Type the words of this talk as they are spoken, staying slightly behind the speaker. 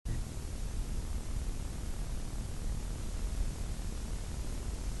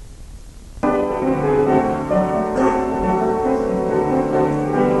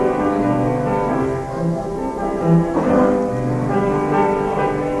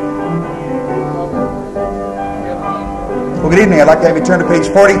good evening. I'd like to have you turn to page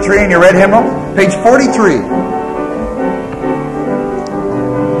 43 in your red hymnal. Page 43.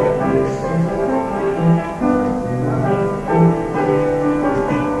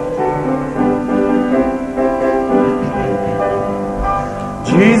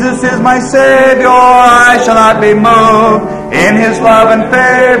 Jesus is my Savior, I shall not be moved. In His love and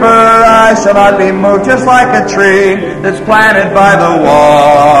favor, I shall not be moved. Just like a tree that's planted by the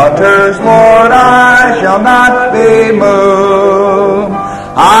waters, Lord, I shall not be moved.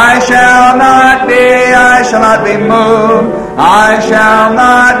 I shall not be moved. I shall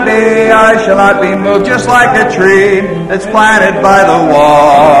not be moved. Just like a tree that's planted by the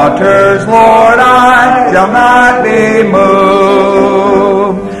waters, Lord, I shall not be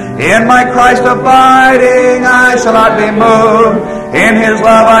moved. In my Christ abiding, I shall not be moved. In His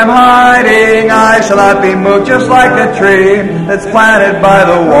love I'm hiding, I shall not be moved. Just like a tree that's planted by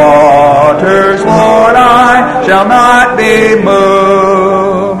the waters, Lord, I shall not be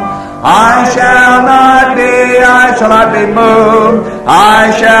moved. I shall not be moved.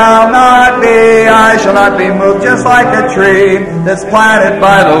 I shall not be moved. Just like a tree that's planted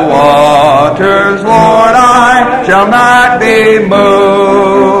by the waters, Lord, I shall not be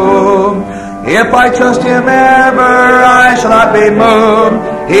moved. If I trust Him ever, I shall not be moved.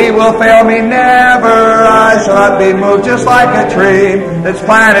 He will fail me never, I shall not be moved. Just like a tree that's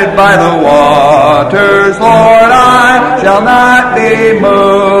planted by the waters, Lord, I shall not be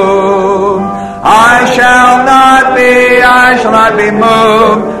moved. I shall not be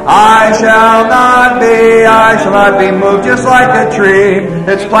moved. I shall not be moved. Just like a tree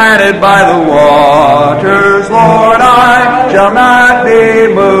that's planted by the waters, Lord, I shall not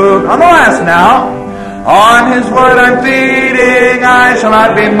be moved. On the last now. On His word I'm feeding, I shall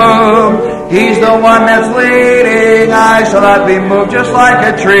not be moved. He's the one that's leading, I shall not be moved. Just like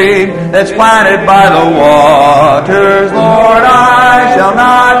a tree that's planted by the waters, Lord, I shall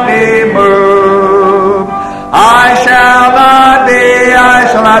not be moved. I shall not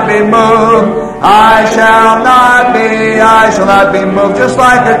be moved. I shall not be moved. Just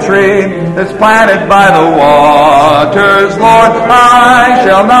like a tree that's planted by the waters, Lord, I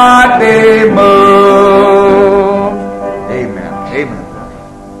shall not be moved. Amen. Amen.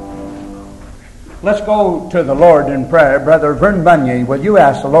 Let's go to the Lord in prayer. Brother Vern Bunyan, will you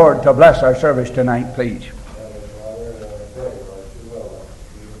ask the Lord to bless our service tonight, please?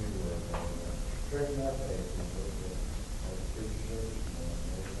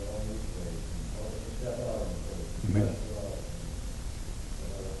 Amen.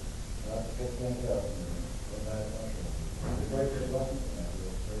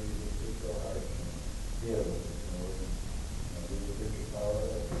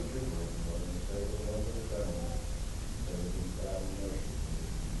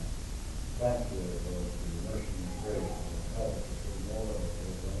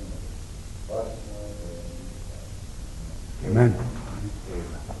 Amen.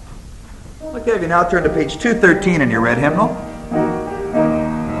 I'd like to have you now turn to page 213 in your red hymnal.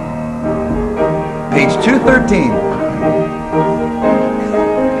 Page 213.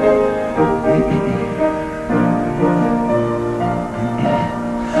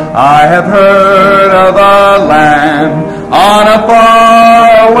 I have heard of a land on a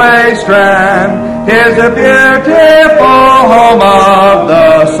faraway strand. 'Tis a beautiful home of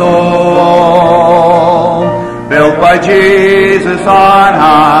the soul, built by Jesus on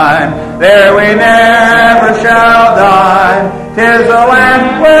high. There we never shall die. 'Tis a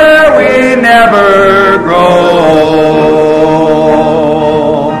land where we never grow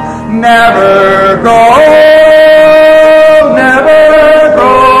old. Never grow old, never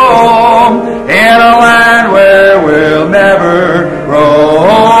grow old. In a land where we'll never grow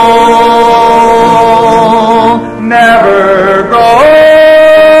old. Never grow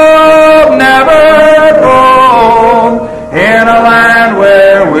old, never grow old. In a land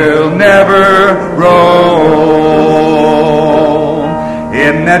where we'll never grow old.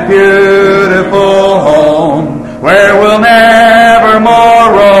 In that beautiful home where we'll never more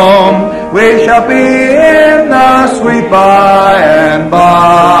roam, we shall be in the sweet by and by.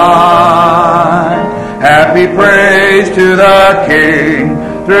 Happy praise to the King,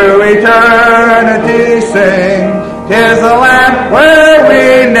 through eternity sing. 'Tis the land where we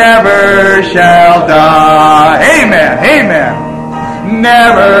never shall die. Amen, amen.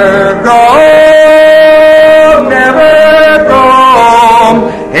 Never grow old, never grow old.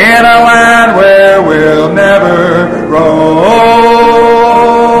 In a land where we'll never grow old.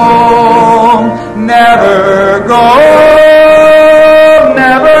 Never grow old,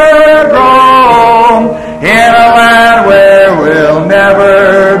 never grow old. In a land where we'll never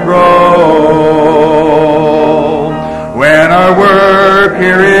grow old. When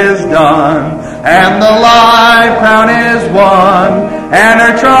and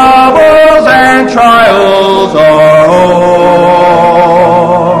their troubles and trials are o'er.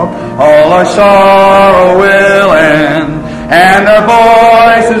 All our sorrow will end, and their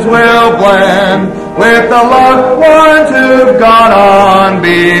voices will blend with the loved ones who've gone on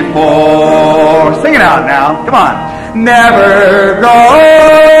before. Sing it out now. Come on. Never grow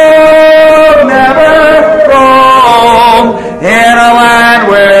old, never grow old, in a land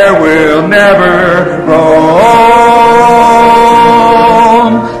where we'll never grow old.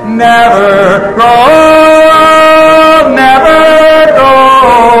 Never grow old, never grow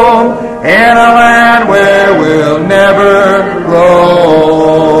old, in a land where we'll never grow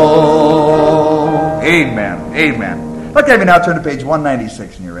old. Amen. Amen. I'd like to have you now turn to page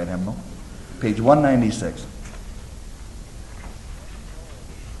 196 in your red hymnal. Page 196.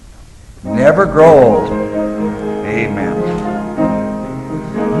 Never grow old. Amen.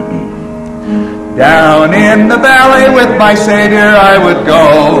 Down in the valley with my Savior I would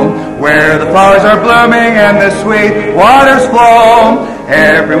go, where the flowers are blooming and the sweet waters flow.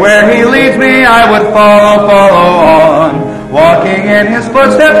 Everywhere He leads me I would follow on, walking in His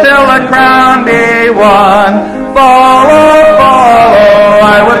footsteps till the crown be won. Follow,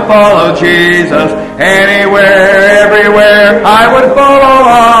 I would follow Jesus. Anywhere, everywhere, I would follow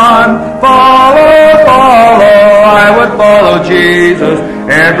on. Follow, I would follow Jesus.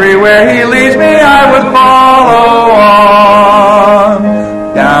 Everywhere He leads me, I would follow on.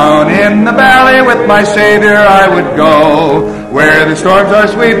 Down in the valley with my Savior I would go, where the storms are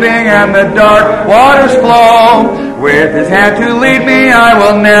sweeping and the dark waters flow. With His hand to lead me, I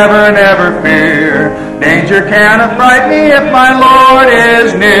will never, never fear. Danger cannot frighten me if my Lord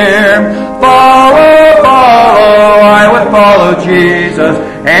is near. Follow, I would follow Jesus.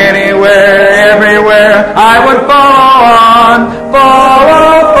 Anywhere, everywhere, I would follow on.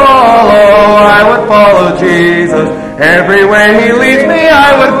 Follow, I would follow Jesus. Everywhere He leads me,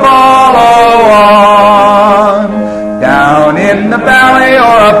 I would follow on. Down in the valley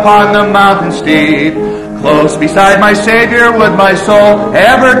or upon the mountain steep, close beside my Savior would my soul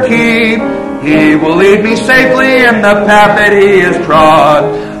ever keep. He will lead me safely in the path that He has trod,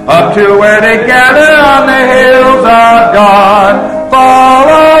 up to where they gather on the hills of God.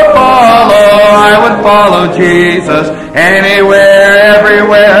 Follow, I would follow Jesus. Anywhere,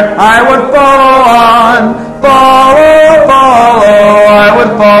 everywhere, I would follow on. Follow, I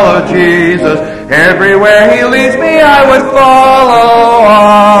would follow Jesus. Everywhere He leads me, I would follow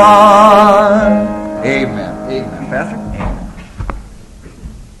on. Amen. Amen. Pastor?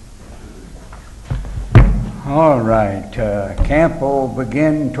 All right. Camp will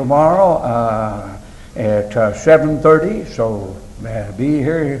begin tomorrow at 7:30, so be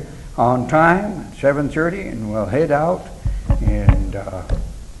here on time at 7:30, and we'll head out and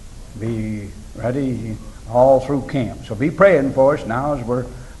be ready all through camp. So be praying for us now as we're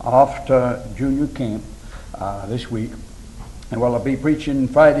off to junior camp this week. And we'll be preaching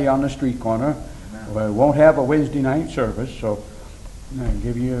Friday on the street corner. We won't have a Wednesday night service, so I'll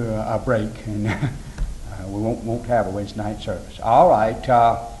give you a break, and we won't have a Wednesday night service. All right.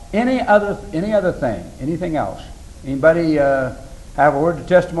 Any other thing? Anything else? Anybody have a word of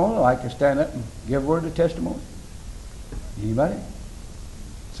testimony? Like to stand up and give a word of testimony? Anybody?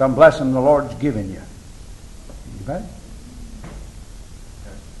 Some blessing the Lord's given you. Anybody?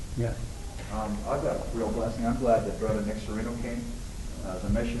 Yeah. I've got a real blessing. I'm glad that Brother Nick Sereno came as a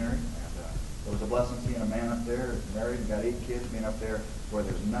missionary. It was a blessing seeing a man up there, married and got 8 kids, being up there where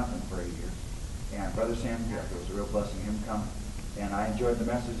there's nothing for 8 years. And Brother Sam, it was a real blessing him coming. And I enjoyed the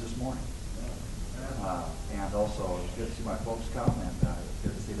message this morning. And also, it's good to see my folks come, and it's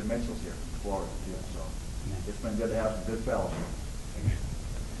good to see the Mitchells here in Florida, too. So it's been good to have some good fellowship.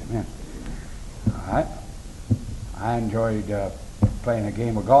 Amen. All right. I enjoyed playing a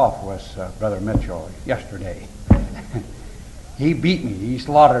game of golf with Brother Mitchell yesterday. He beat me. He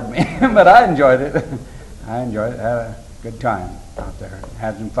slaughtered me. But I enjoyed it. I enjoyed it. Had a good time out there.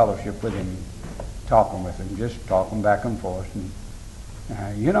 Had some fellowship with him, talking with him, just talking back and forth. And,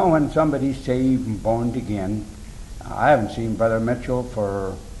 you know, when somebody's saved and born again, I haven't seen Brother Mitchell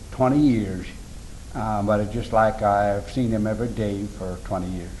for 20 years, but it's just like I've seen him every day for 20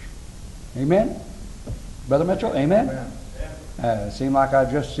 years. Amen? Brother Mitchell, amen? It seemed like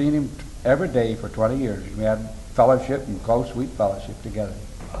I've just seen him every day for 20 years. We had fellowship and close, sweet fellowship together.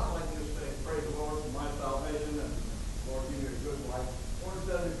 I'd like to just say, praise the Lord for my salvation, and Lord, give me a good wife. Lord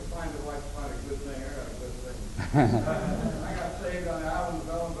says if you find a wife, find a good thing, I got a good thing. I got saved on the island of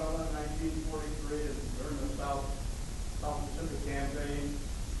Bella in 1943 during the South Pacific campaign.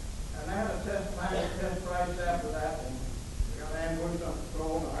 And I had a test price after that, and I got ambushed on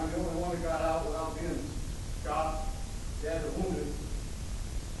patrol, and I'm the only one that got out without being shot, dead or wounded.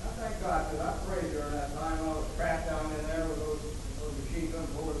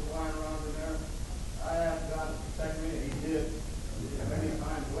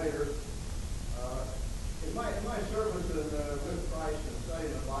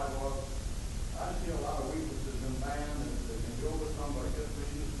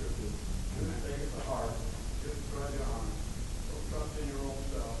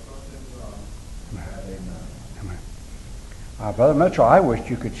 Brother Mitchell, I wish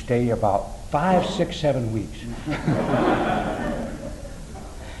you could stay about 5, 6, 7 weeks.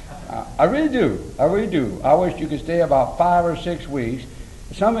 I really do. I really do. I wish you could stay about 5 or 6 weeks.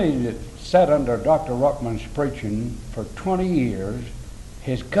 Somebody that sat under Dr. Ruckman's preaching for 20 years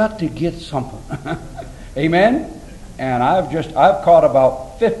has got to get something. Amen? And I've caught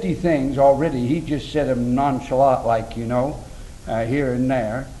about 50 things already. He just said them nonchalant, like, here and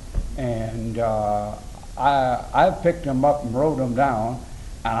there. And I've picked them up and wrote them down.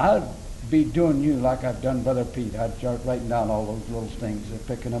 And I'd be doing you like I've done Brother Pete. I'd start writing down all those little things and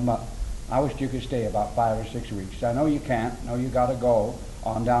picking them up. I wish you could stay about 5 or 6 weeks. I know you can't. I know you got to go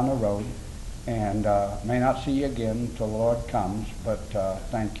on down the road. And may not see you again until the Lord comes. But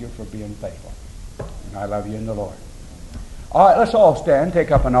thank you for being faithful. And I love you in the Lord. All right, let's all stand,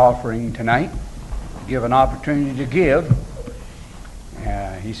 take up an offering tonight, give an opportunity to give.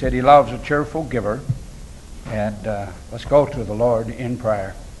 He said he loves a cheerful giver. And let's go to the Lord in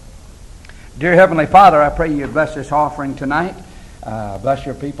prayer. Dear Heavenly Father, I pray you bless this offering tonight. Bless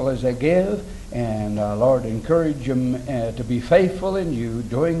your people as they give. And Lord, encourage them to be faithful in you,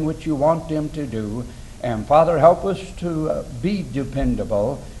 doing what you want them to do. And Father, help us to be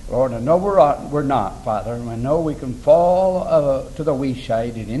dependable. Lord, I know we're not, Father. I know we can fall to the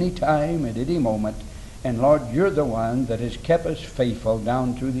wayside at any time, at any moment. And Lord, you're the one that has kept us faithful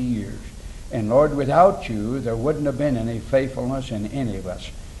down through the years. And Lord, without you, there wouldn't have been any faithfulness in any of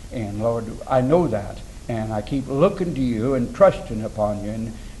us. And Lord, I know that. And I keep looking to you and trusting upon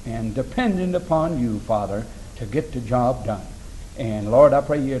you and depending upon you, Father, to get the job done. And Lord, I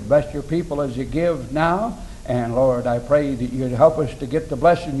pray you'd bless your people as you give now. And Lord, I pray that you'd help us to get the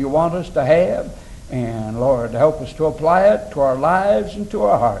blessing you want us to have. And Lord, help us to apply it to our lives and to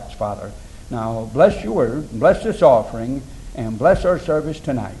our hearts, Father. Now, bless your word, bless this offering, and bless our service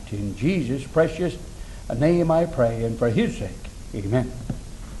tonight. In Jesus' precious name I pray, and for his sake, amen.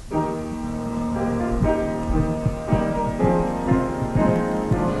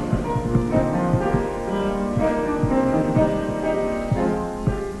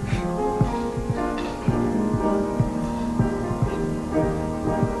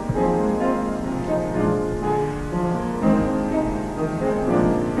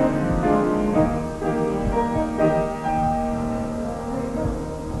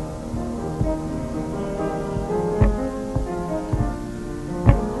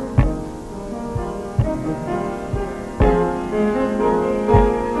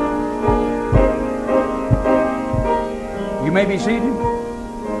 You may be seated.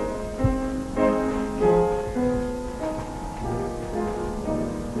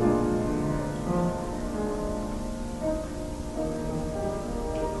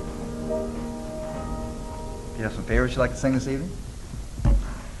 You have some favorites you'd like to sing this evening?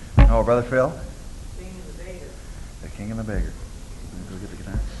 Oh, Brother Phil? King and the Beggar. The King and the Beggar. Go get the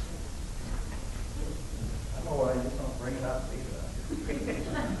guitar. I know why you just don't bring it up, leave it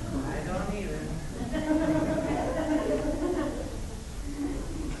up. I don't either.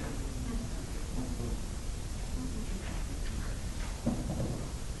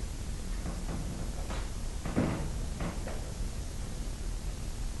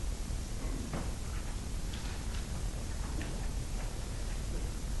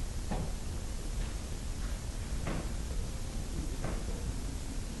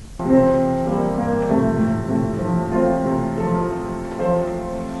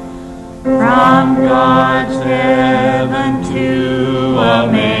 From God's heaven to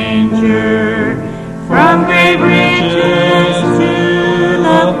a manger, from great riches to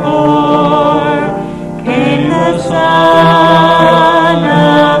the poor, came the Son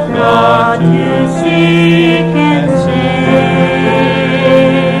of God to seek and save.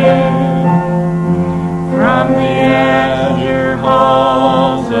 From the azure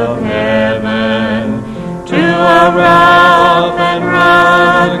halls of heaven to a rough and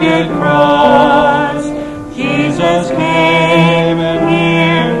rugged cross, Jesus came and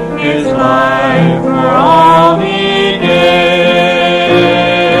here his life for all he gave.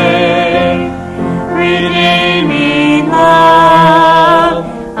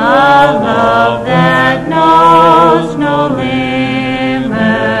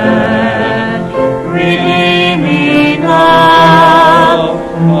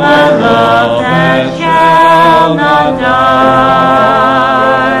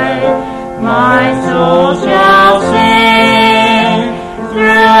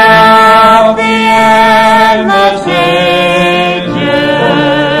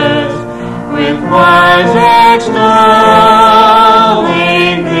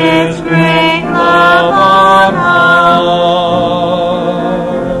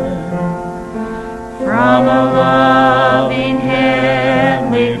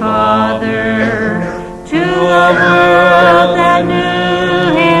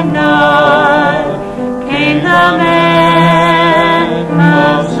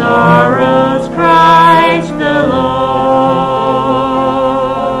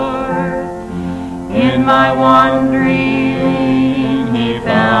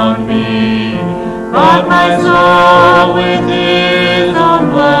 bought my soul with his own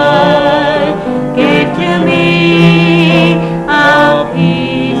blood, gave to me a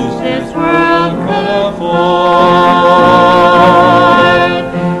peace this world could afford.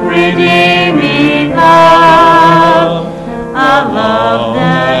 Redeeming love, a love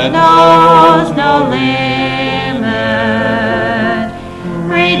that knows no limit.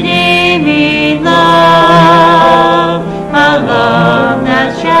 Redeeming love, a love that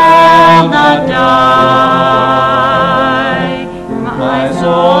shall not die. My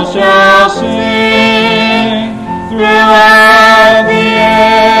soul shall sing throughout the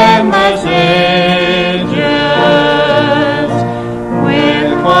endless ages, with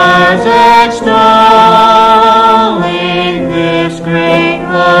choirs extolling this great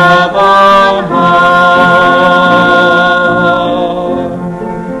love on high.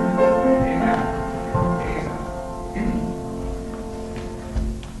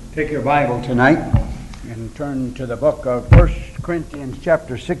 Take your Bible tonight and turn to the book of 1 Corinthians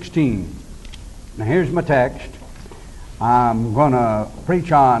chapter 16. Now here's my text. I'm going to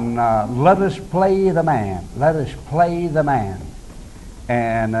preach on let us play the man. Let us play the man.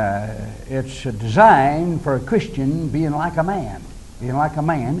 And it's designed for a Christian being like a man. Being like a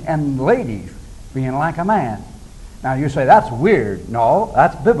man. And ladies being like a man. Now you say, that's weird. No,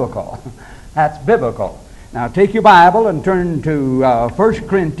 that's biblical. That's biblical. Now take your Bible and turn to 1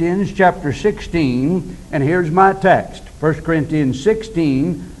 Corinthians chapter 16, and here's my text. 1 Corinthians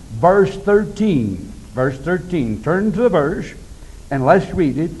 16, verse 13. Verse 13. Turn to the verse, and let's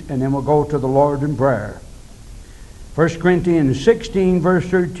read it, and then we'll go to the Lord in prayer. 1 Corinthians 16, verse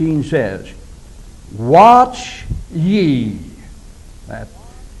 13 says, watch ye, that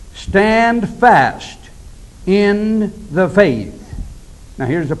stand fast in the faith. Now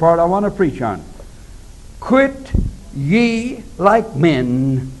here's the part I want to preach on. Quit ye like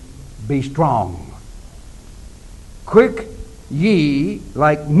men, be strong. Quit ye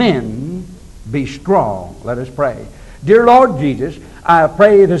like men, be strong. Let us pray. Dear Lord Jesus, I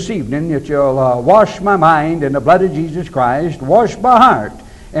pray this evening that you'll wash my mind in the blood of Jesus Christ, wash my heart,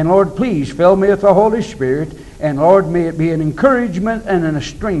 and Lord, please fill me with the Holy Spirit, and Lord, may it be an encouragement and a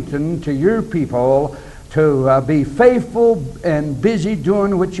strengthening to your people to be faithful and busy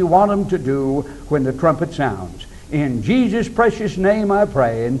doing what you want them to do when the trumpet sounds. In Jesus' precious name I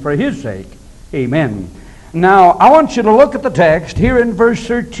pray, and for his sake, amen. Now, I want you to look at the text here in verse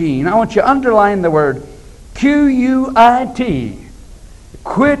 13. I want you to underline the word Q-U-I-T.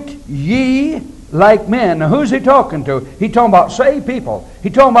 Quit ye like men. Now, who's he talking to? He's talking about saved people.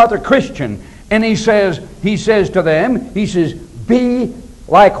 He's talking about the Christian. And he says to them, he says, be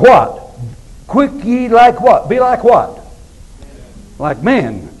like what? Quit ye like what? Be like what? Like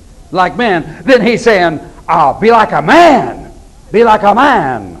men. Like men. Then he's saying, be like a man. Be like a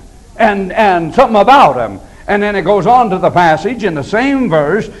man. And something about him. And then it goes on to the passage in the same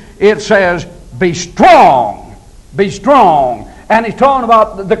verse. It says, be strong. Be strong. And he's talking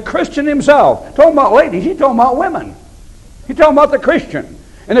about the Christian himself. He's talking about ladies. He's talking about women. He's talking about the Christian.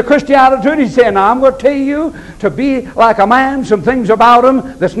 In the Christian attitude, he's saying, now I'm going to tell you to be like a man, some things about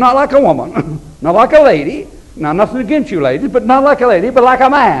him that's not like a woman, not like a lady. Now, nothing against you ladies, but not like a lady, but like a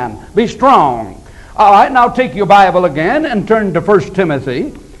man. Be strong. All right, now take your Bible again and turn to 1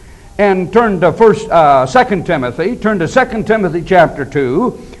 Timothy. And turn to 2 Timothy. Turn to 2 Timothy chapter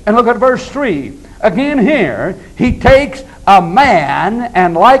 2 and look at verse 3. Again here, he takes a man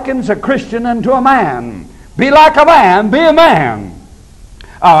and likens a Christian unto a man. Be like a man, be a man.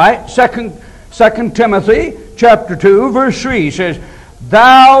 All right, 2 Timothy chapter 2, verse 3 says,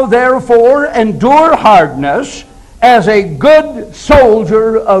 thou therefore endure hardness as a good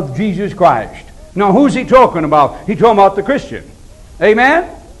soldier of Jesus Christ. Now, who's he talking about? He's talking about the Christian. Amen?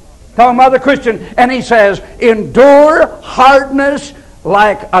 Talking about the Christian. And he says, endure hardness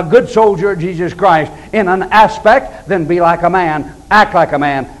like a good soldier of Jesus Christ. In an aspect, then be like a man, act like a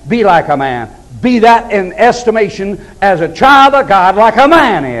man, be like a man. Be that in estimation as a child of God like a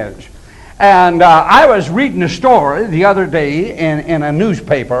man is. And I was reading a story the other day in a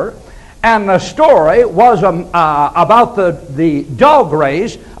newspaper, and the story was about the dog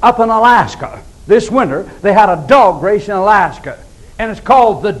race up in Alaska. This winter, they had a dog race in Alaska, and it's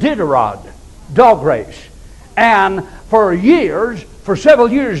called the Diderot dog race. And for years, for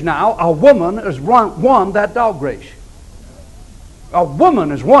several years now, a woman has won that dog race. A woman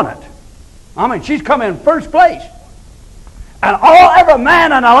has won it. I mean, she's come in first place. And every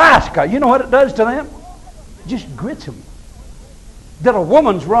man in Alaska, you know what it does to them? It just grits them. That a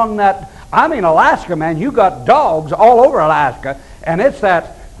woman's run that. I mean, Alaska, man, you got dogs all over Alaska, and it's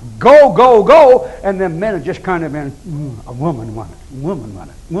that go, go, go, and then men have just kind of been, a woman won it, woman won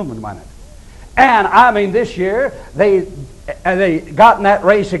it, woman won it. And I mean, this year, they got in that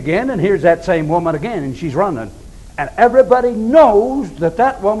race again, and here's that same woman again, and she's running. And everybody knows that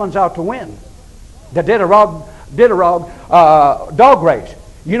that woman's out to win. The Ditterog dog race.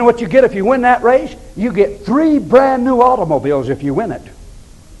 You know what you get if you win that race? You get 3 brand new automobiles if you win it.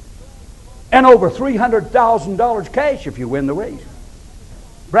 And over $300,000 cash if you win the race.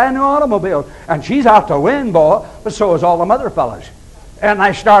 Brand new automobiles. And she's out to win, boy, but so is all them other fellas. And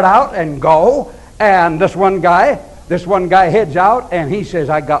I start out and go, and this one guy heads out, and he says,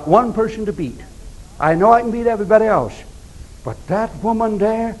 I got one person to beat. I know I can beat everybody else. But that woman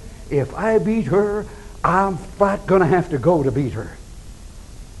there, if I beat her, I'm not going to have to go to beat her.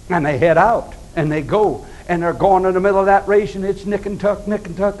 And they head out, and they go, and they're going in the middle of that race, and it's nick and tuck, nick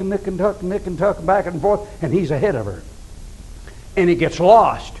and tuck, and nick and tuck, and nick and tuck, back and forth, and he's ahead of her. And he gets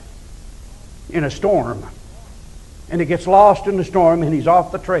lost in a storm. And he gets lost in the storm, and he's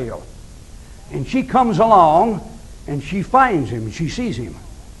off the trail. And she comes along, and she finds him, she sees him,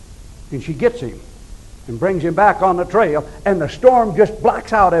 and she gets him, and brings him back on the trail, and the storm just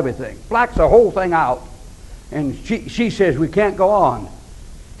blacks out everything, blacks the whole thing out. And she says, we can't go on.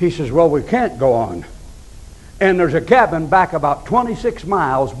 He says, well, we can't go on. And there's a cabin back about 26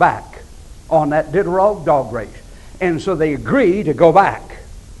 miles back on that Ditterog dog race. And so they agree to go back.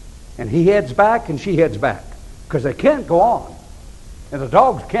 And he heads back and she heads back. Because they can't go on. And the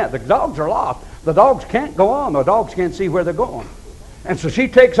dogs can't. The dogs are lost. The dogs can't go on. The dogs can't see where they're going. And so she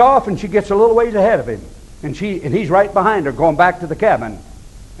takes off and she gets a little ways ahead of him. And he's right behind her going back to the cabin.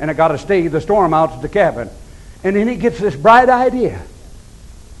 And I got to stay the storm out to the cabin. And then he gets this bright idea.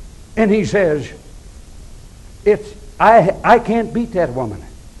 And he says, I can't beat that woman.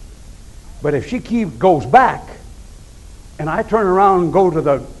 But if she goes back, and I turn around and go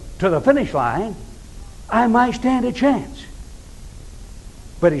to the finish line, I might stand a chance.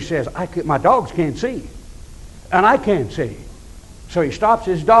 But he says, my dogs can't see, and I can't see. So he stops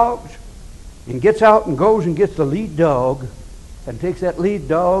his dogs and gets out and goes and gets the lead dog and takes that lead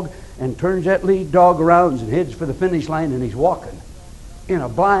dog and turns that lead dog around and heads for the finish line, and he's walking in a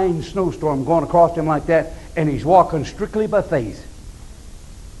blind snowstorm going across him like that, and he's walking strictly by faith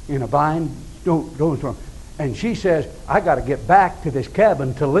in a blind snowstorm. And she says, I got to get back to this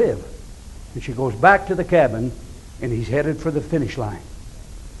cabin to live. And she goes back to the cabin, and he's headed for the finish line.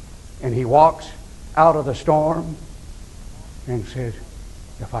 And he walks out of the storm and says,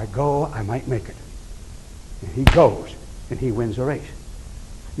 if I go, I might make it. And he goes, and he wins the race.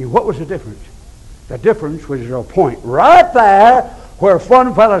 What was the difference? The difference was a point right there where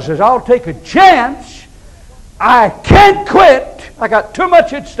one fella says, I'll take a chance. I can't quit. I got too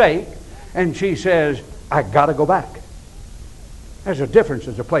much at stake. And she says, I got to go back. There's a difference.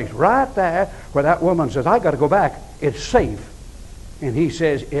 There's a place right there where that woman says, I got to go back. It's safe. And he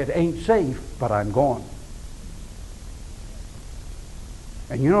says, it ain't safe, but I'm going.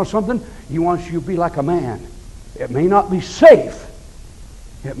 And you know something? He wants you to be like a man. It may not be safe.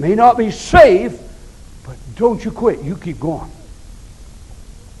 It may not be safe, but don't you quit. You keep going.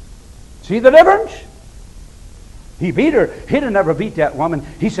 See the difference? He beat her. He'd have never beat that woman.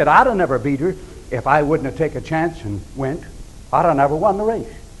 He said, I'd have never beat her if I wouldn't have taken a chance and went. I'd have never won the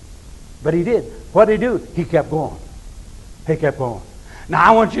race. But he did. What did he do? He kept going. He kept going. Now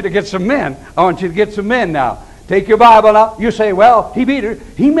I want you to get some men. I want you to get some men now. Take your Bible out. You say, well, he beat her.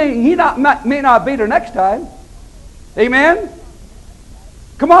 He may not beat her next time. Amen?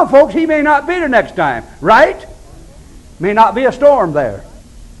 Come on, folks. He may not beat her next time. Right? May not be a storm there.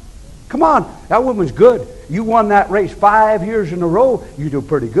 Come on. That woman's good. You won that race 5 years in a row. You do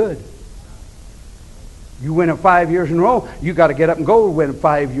pretty good. You win it 5 years in a row. You got to get up and go win it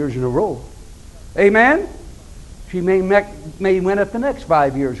 5 years in a row. Amen? She may win it the next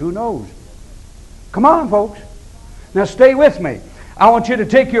 5 years. Who knows? Come on, folks. Now stay with me. I want you to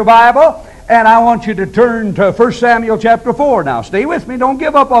take your Bible and I want you to turn to 1 Samuel chapter 4 now. Stay with me. Don't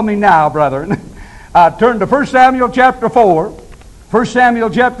give up on me now, brethren. Turn to 1 Samuel chapter 4. 1 Samuel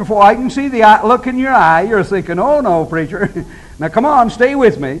chapter 4. I can see the look in your eye. You're thinking, oh no, preacher. Now come on, stay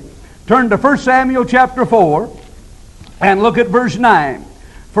with me. Turn to 1 Samuel chapter 4 and look at verse 9.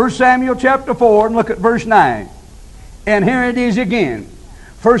 1 Samuel chapter 4 and look at verse 9. And here it is again.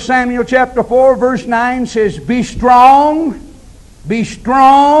 1 Samuel chapter 4 verse 9 says, be strong,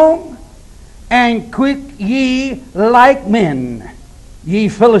 and quick ye like men, ye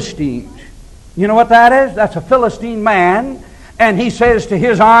Philistines. You know what that is? That's a Philistine man. And he says to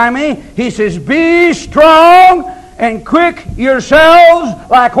his army, he says, be strong and quick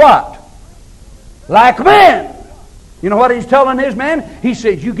yourselves like what? Like men. You know what he's telling his men? He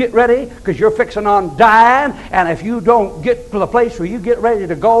says, you get ready because you're fixing on dying, and if you don't get to the place where you get ready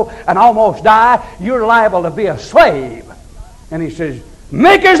to go and almost die, you're liable to be a slave. And he says,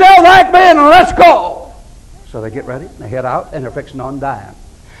 make yourself like men and let's go. So they get ready, they head out, and they're fixing on dying.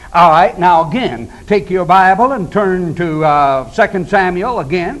 All right, now again, take your Bible and turn to 2 Samuel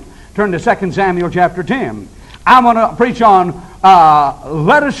again. Turn to 2 Samuel chapter 10. I'm going to preach on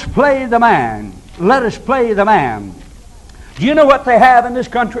let us play the man. Let us play the man. Do you know what they have in this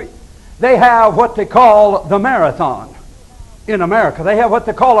country? They have what they call the marathon. In America, they have what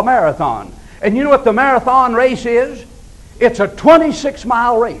they call a marathon. And you know what the marathon race is? It's a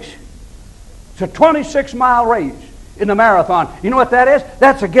 26-mile race. It's a 26-mile race in the marathon. You know what that is?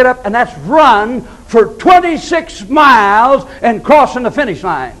 That's a get up and that's run for 26 miles and crossing the finish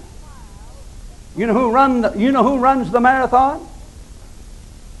line. You know who runs the marathon?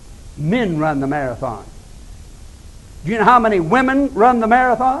 Men run the marathon. Do you know how many women run the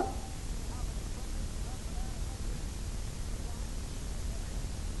marathon?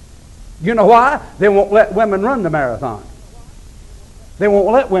 You know why? They won't let women run the marathon. They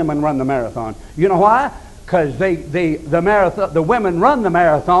won't let women run the marathon. You know why? Because the women run the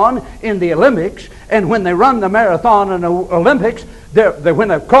marathon in the Olympics, and when they run the marathon in the Olympics, when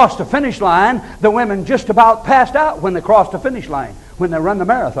they cross the finish line, the women just about passed out when they cross the finish line, when they run the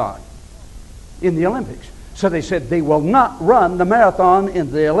marathon in the Olympics. So they said they will not run the marathon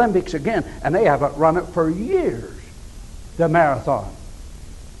in the Olympics again, and they haven't run it for years, the marathon.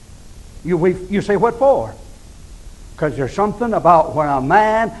 You say, what for? Because there's something about when a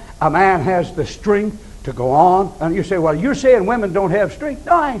man has the strength to go on. And you say, well, you're saying women don't have strength.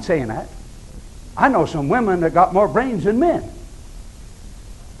 No, I ain't saying that. I know some women that got more brains than men.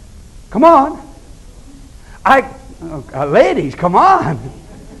 Come on. Ladies, come on.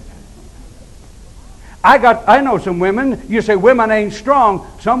 I know some women. You say women ain't strong.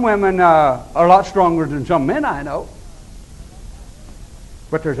 Some women are a lot stronger than some men I know.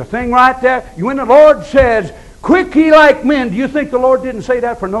 But there's a thing right there. When the Lord says, quick ye like men, do you think the Lord didn't say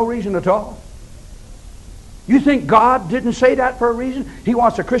that for no reason at all? You think God didn't say that for a reason? He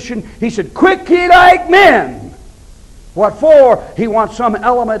wants a Christian. He said, quick ye like men. What for? He wants some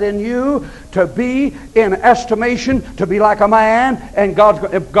element in you to be in estimation, to be like a man, and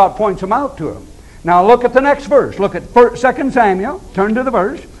God points him out to him. Now look at the next verse. Look at 2 Samuel. Turn to the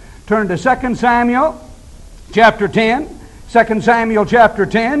verse. Turn to 2 Samuel chapter 10. 2 Samuel chapter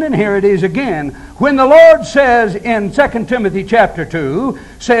 10, and here it is again. When the Lord says in 2 Timothy chapter 2,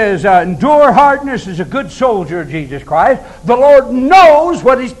 says, endure hardness as a good soldier of Jesus Christ, the Lord knows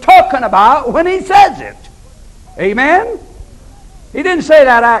what He's talking about when He says it. Amen? He didn't say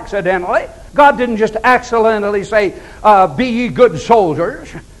that accidentally. God didn't just accidentally say, be ye good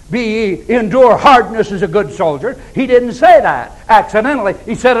soldiers. Endure hardness as a good soldier. He didn't say that accidentally.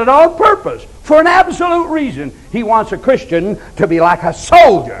 He said it on purpose. For an absolute reason. He wants a Christian to be like a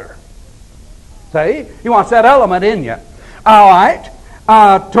soldier. See? He wants that element in you. All right.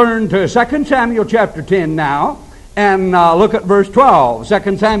 Turn to 2 Samuel chapter 10 now. And look at verse 12.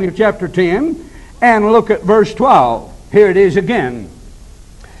 2 Samuel chapter 10. And look at verse 12. Here it is again.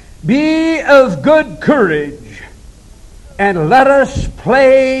 Be of good courage. And let us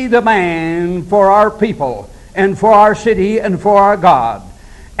play the man for our people, and for our city, and for our God.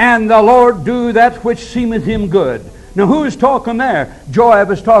 And the Lord do that which seemeth him good. Now who is talking there? Joab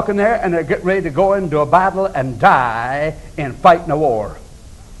is talking there, and they're getting ready to go into a battle and die in fighting a war.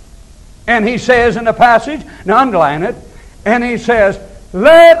 And he says in the passage, now underline it, and he says,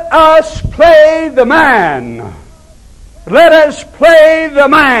 let us play the man. Let us play the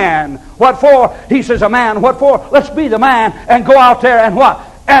man. What for? He says, a man. What for? Let's be the man and go out there and what?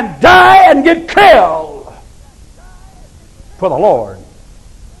 And die and get killed for the Lord. And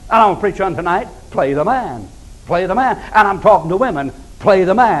I'm going to preach on tonight, play the man. Play the man. And I'm talking to women, play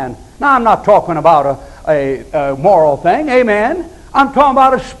the man. Now I'm not talking about a moral thing, amen. I'm talking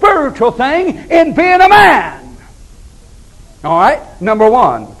about a spiritual thing in being a man. All right? Number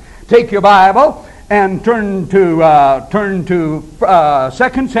one, take your Bible and turn to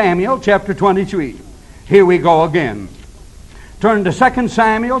 2 Samuel chapter 23. Here we go again. Turn to 2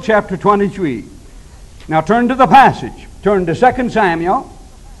 Samuel chapter 23. Now turn to the passage. Turn to 2 Samuel.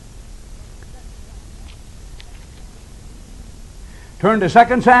 Turn to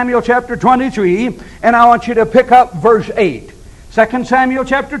 2 Samuel chapter 23, and I want you to pick up verse 8. 2 Samuel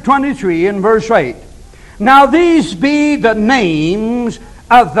chapter 23 and verse 8. Now these be the names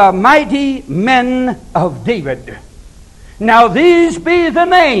of the mighty men of David. Now these be the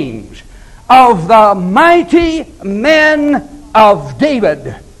names of the mighty men of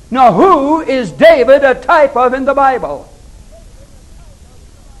David. Now, who is David a type of in the Bible?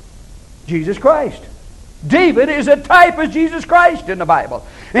 Jesus Christ. David is a type of Jesus Christ in the Bible.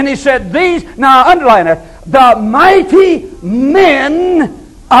 And he said these, now underline it, the mighty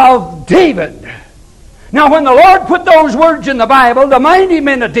men of David. Now when the Lord put those words in the Bible, the mighty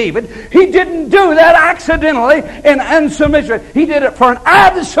men of David, He didn't do that accidentally and submission. He did it for an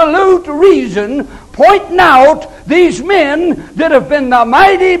absolute reason, pointing out these men that have been the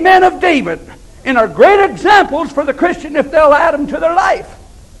mighty men of David and are great examples for the Christian if they'll add them to their life.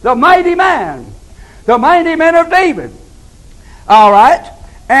 The mighty man. The mighty men of David. All right.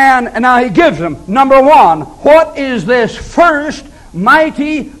 And now he gives them, number one, what is this first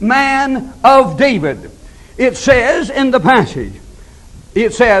mighty man of David? It says in the passage,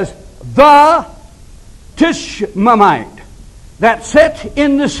 it says, the Tishmamite that sat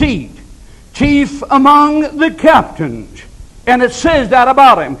in the seat, chief among the captains. And it says that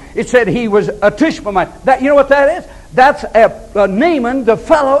about him. It said he was a Tishmamite. That, you know what that is? That's naming the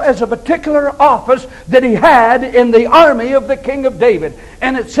fellow as a particular office that he had in the army of the king of David.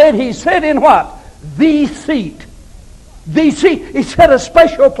 And it said he sat in what? The seat. The seat. He set a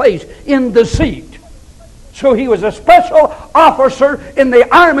special place in the seat. So he was a special officer in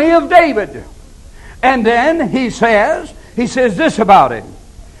the army of David. And then he says this about him.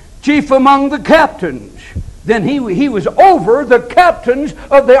 Chief among the captains. Then he was over the captains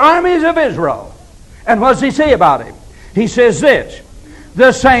of the armies of Israel. And what does he say about him? He says this.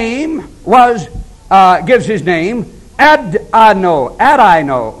 The same was, gives his name, Adino.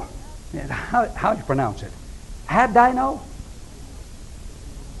 How do you pronounce it? Adino?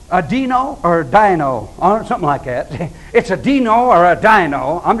 A dino or a dino, or something like that. It's a dino or a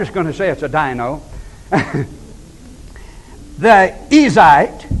dino. I'm just going to say it's a dino. The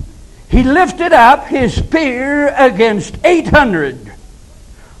Ezite, he lifted up his spear against 800,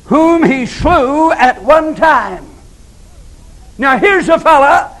 whom he slew at one time. Now here's a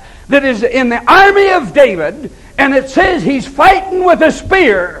fella that is in the army of David, and it says he's fighting with a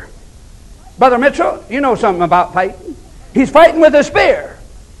spear. Brother Mitchell, you know something about fighting. He's fighting with a spear.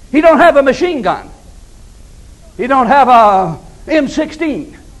 He don't have a machine gun. He don't have a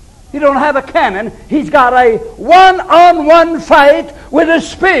M16. He don't have a cannon. He's got a one-on-one fight with a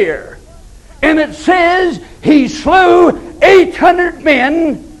spear. And it says he slew 800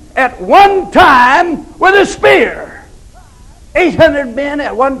 men at one time with a spear. 800 men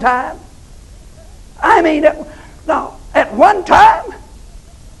at one time? I mean, at one time?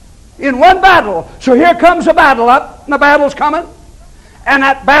 In one battle. So here comes a battle up, and the battle's coming. And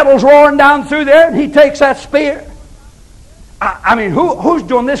that battle's roaring down through there, and he takes that spear. I mean, who's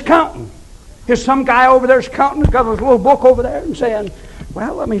doing this counting? Here's some guy over there's counting. He's got his little book over there and saying,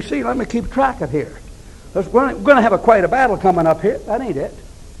 well, let me see. Let me keep track of here. We're going to have quite a battle coming up here. That ain't it.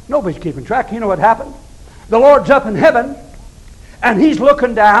 Nobody's keeping track. You know what happened? The Lord's up in heaven, and He's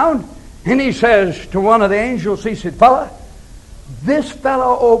looking down, and He says to one of the angels, He said, fella, this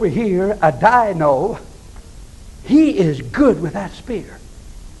fellow over here, a dino, he is good with that spear.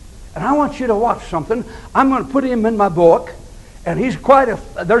 And I want you to watch something. I'm going to put him in my book. And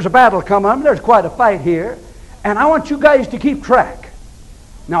there's a battle coming up. There's quite a fight here. And I want you guys to keep track.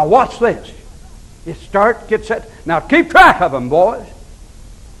 Now watch this. You start, get set. Now keep track of them, boys.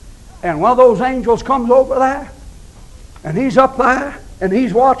 And one of those angels comes over there. And he's up there. And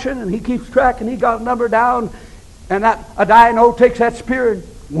he's watching. And he keeps track. And he got a number down. And that a dino takes that spear. And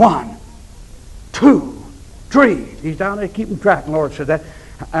 1, 2, 3. He's down there keeping track. And the Lord said that.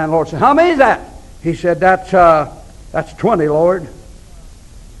 And the Lord said, how many is that? He said, that's 20, Lord.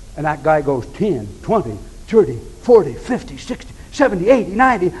 And that guy goes 10, 20, 30, 40, 50, 60, 70, 80,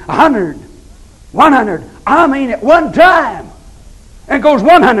 90, 100, 100. I mean at one time. And goes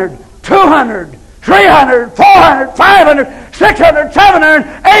 100, 200, 300, 400, 500, 600,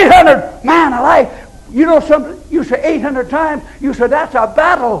 700, 800. Man alive. You know something? You say 800 times. You say that's a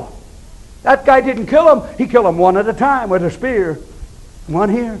battle. That guy didn't kill him. He killed him one at a time with a spear. One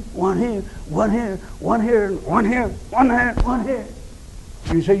here, one here, one here, one here, one here, one here, one here.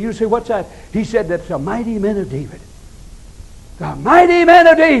 You say, what's that? He said that's the mighty men of David. The mighty men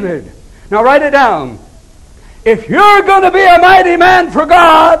of David. Now write it down. If you're going to be a mighty man for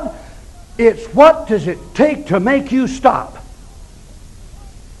God, it's what does it take to make you stop?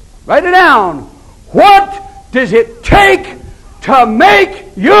 Write it down. What does it take to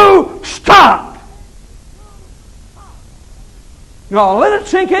make you stop? Now let it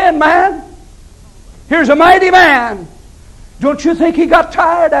sink in, man. Here's a mighty man. Don't you think he got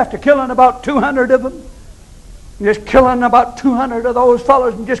tired after killing about 200 of them? Just killing about 200 of those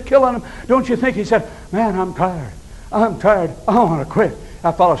fellows and just killing them. Don't you think he said, man, I'm tired. I'm tired. I want to quit.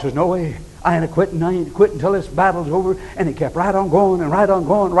 That fellow says, no way. I ain't quitting. I ain't quitting until this battle's over. And he kept right on going and right on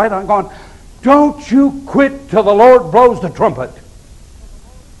going, right on going. Don't you quit till the Lord blows the trumpet.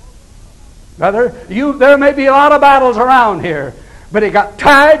 Brother, there may be a lot of battles around here. But he got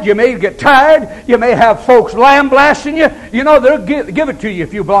tired. You may get tired. You may have folks lambasting you. You know, they'll give it to you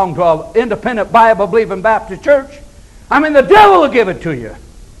if you belong to an independent Bible-believing Baptist church. I mean, the devil will give it to you.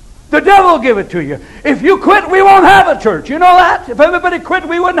 The devil will give it to you. If you quit, we won't have a church. You know that? If everybody quit,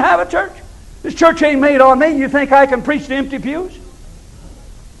 we wouldn't have a church. This church ain't made on me. You think I can preach to empty pews?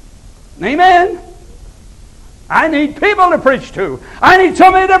 Amen. I need people to preach to. I need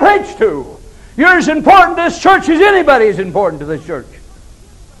somebody to preach to. You're as important to this church as anybody is important to this church.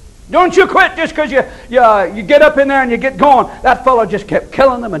 Don't you quit just because you get up in there and you get going. That fellow just kept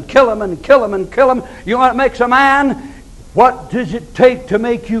killing them and killing them and killing them and killing them. You know what makes a man? What does it take to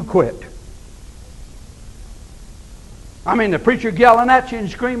make you quit? I mean, the preacher yelling at you and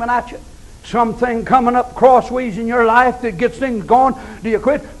screaming at you. Something coming up crossways in your life that gets things going. Do you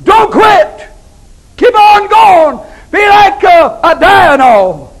quit? Don't quit! Keep on going! Be like a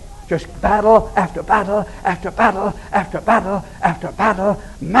dino. Just battle after battle after battle after battle after battle.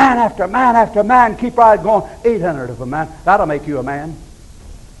 Man after man after man. Keep right going. 800 of a man. That'll make you a man.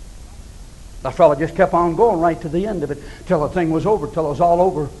 That fellow just kept on going right to the end of it till the thing was over, till it was all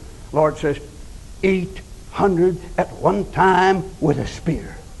over. Lord says, 800 at one time with a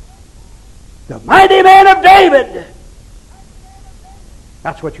spear. The mighty man of David.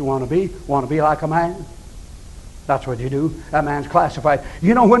 That's what you want to be. Want to be like a man? That's what you do. That man's classified.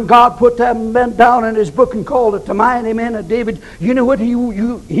 You know, when God put that man down in his book and called it the mighty man of David, you know what he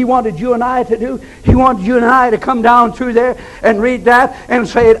wanted you and I to do? He wanted you and I to come down through there and read that and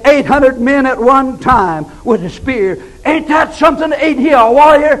say 800 men at one time with a spear. Ain't that something? Ain't he a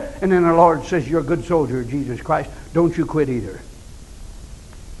warrior? And then the Lord says, you're a good soldier of Jesus Christ. Don't you quit either.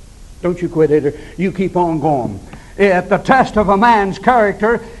 Don't you quit either. You keep on going. The test of a man's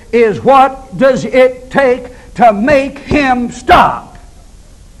character is what does it take to make him stop.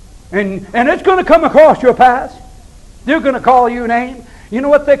 And it's going to come across your path. They're going to call you a name. You know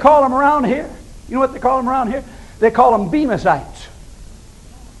what they call them around here? You know what they call them around here? They call them Bemisites.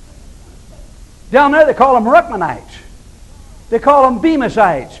 Down there they call them Ruckmanites. They call them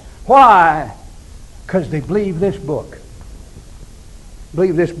Bemisites. Why? Because they believe this book.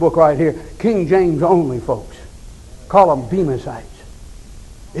 Believe this book right here. King James only, folks. Call them Bemisites.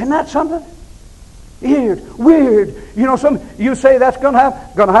 Isn't that something? Weird. You know, you say that's going to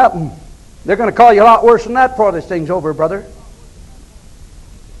happen. Going to happen. They're going to call you a lot worse than that before this thing's over, brother.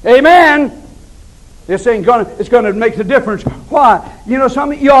 Amen. This thing's it's going to make the difference. Why? You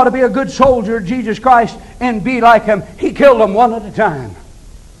know, you ought to be a good soldier of Jesus Christ and be like him. He killed them one at a time.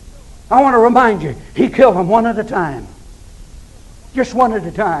 I want to remind you, he killed them one at a time. Just one at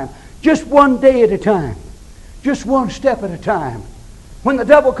a time. Just one day at a time. Just one step at a time. When the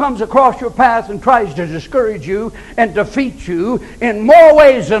devil comes across your path and tries to discourage you and defeat you in more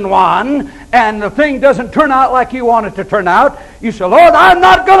ways than one, and the thing doesn't turn out like you want it to turn out, you say, Lord, I'm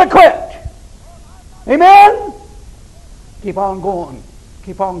not going to quit. Amen? Keep on going.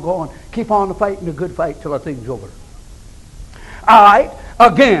 Keep on going. Keep on fighting the good fight till the thing's over. All right.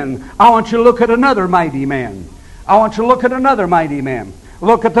 Again, I want you to look at another mighty man. I want you to look at another mighty man.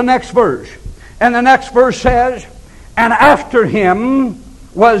 Look at the next verse. And the next verse says, and after him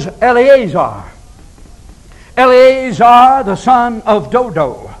was Eleazar. Eleazar, the son of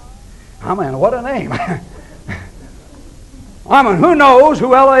Dodo. I mean, what a name. I mean, who knows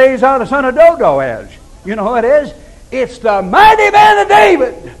who Eleazar, the son of Dodo is? You know who it is? It's the mighty man of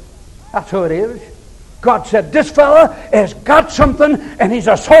David. That's who it is. God said, this fella has got something, and he's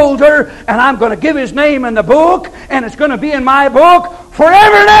a soldier, and I'm going to give his name in the book, and it's going to be in my book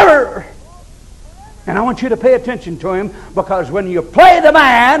forever and ever. And I want you to pay attention to him, because when you play the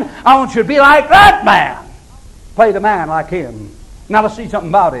man, I want you to be like that man. Play the man like him. Now let's see something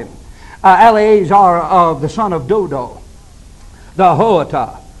about him. Eleazar of the son of Dodo, the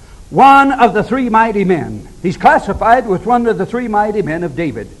Hoatah, one of the three mighty men. He's classified with one of the three mighty men of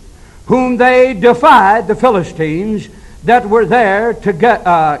David, whom they defied, the Philistines, that were there to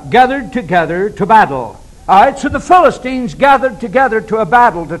gathered together to battle. All right, so the Philistines gathered together to a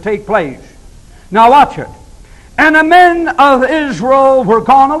battle to take place. Now watch it. And the men of Israel were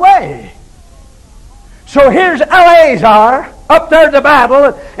gone away. So here's Eleazar up there to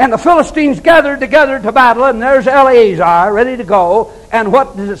battle, and the Philistines gathered together to battle, and there's Eleazar ready to go. And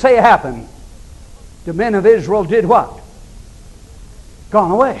what does it say happened? The men of Israel did what?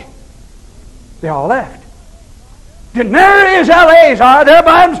 Gone away. They all left. Then there is Eleazar there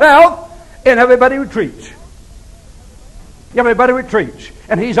by himself, and everybody retreats. Everybody retreats.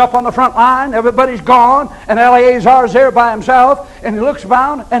 And he's up on the front line. Everybody's gone. And Eleazar's there by himself. And he looks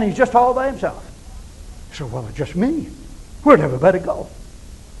around and he's just all by himself. So, well, it's just me. Where'd everybody go?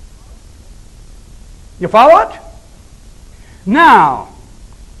 You follow it? Now,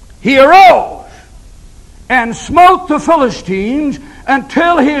 he arose and smote the Philistines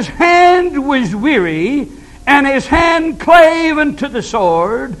until his hand was weary, and his hand clave unto the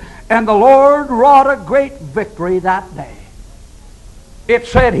sword, and the Lord wrought a great victory that day. It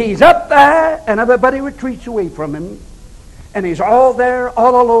said he's up there, and everybody retreats away from him, and he's all there,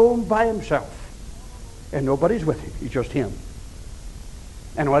 all alone by himself. And nobody's with him. He's just him.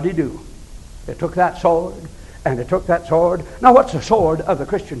 And what did he do? They took that sword, and they took that sword. Now, what's the sword of the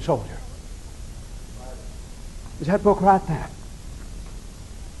Christian soldier? Is that book right there?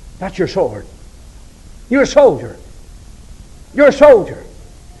 That's your sword. You're a soldier. You're a soldier.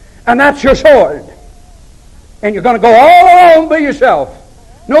 And that's your sword. And you're going to go all alone by yourself.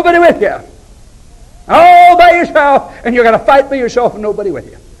 Nobody with you. All by yourself. And you're going to fight by yourself and nobody with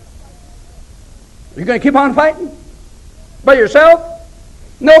you. You're going to keep on fighting? By yourself?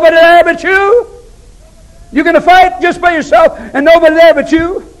 Nobody there but you? You're going to fight just by yourself and nobody there but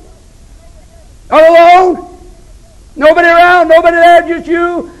you? All alone? Nobody around, nobody there, just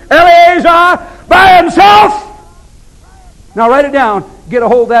you, Eleazar, by himself. Now write it down. Get a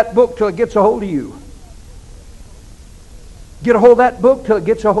hold of that book till it gets a hold of you. Get a hold of that book till it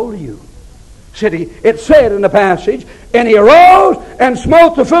gets a hold of you. It said in the passage, and he arose and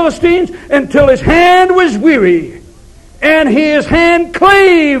smote the Philistines until his hand was weary, and his hand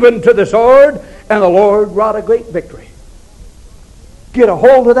clave unto the sword, and the Lord wrought a great victory. Get a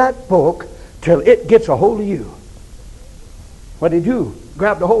hold of that book till it gets a hold of you. What did he do?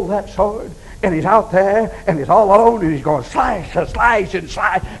 Grabbed a hold of that sword, and he's out there, and he's all alone, and he's going slash and slash and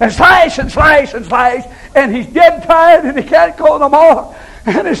slash and slash and slash and slash, and he's dead tired, and he can't go no more.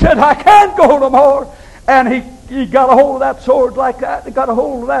 And he said, I can't go no more. And he got a hold of that sword like that. He got a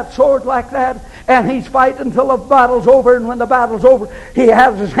hold of that sword like that, and he's fighting until the battle's over. And when the battle's over, he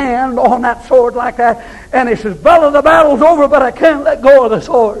has his hand on that sword like that, and he says, brother, the battle's over, but I can't let go of the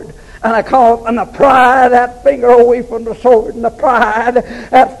sword. And I call it, and I pry that finger away from the sword, and I pry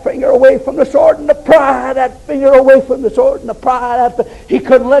that finger away from the sword, and I pry that finger away from the sword, and I pry that. He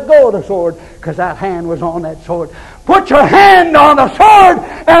couldn't let go of the sword because that hand was on that sword. Put your hand on the sword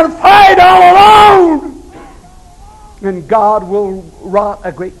and fight all alone, and God will wrought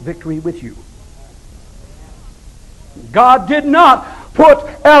a great victory with you. God did not put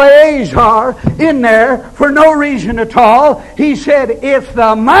Eleazar in there for no reason at all. He said, it's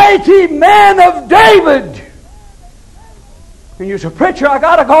the mighty man of David. And you say, preacher, I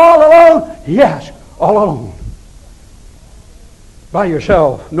got to go all alone. Yes, all alone. By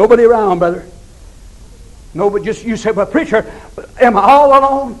yourself. Nobody around, brother. Nobody. Just you say, but preacher, am I all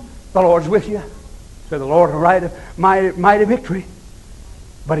alone? The Lord's with you. So the Lord will write a mighty victory.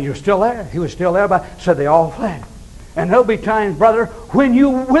 But he was still there. He was still there. So they all fled. And there'll be times, brother,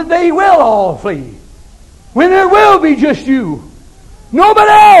 when they will all flee. When there will be just you.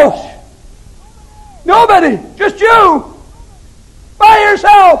 Nobody else. Nobody. Just you. By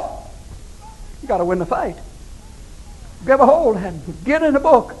yourself. You got to win the fight. Grab a hold and get in the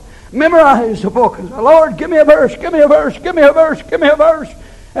book. Memorize the book. And say, Lord, give me a verse, give me a verse, give me a verse, give me a verse.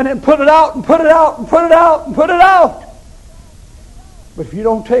 And then put it out and put it out and put it out and put it out. But if you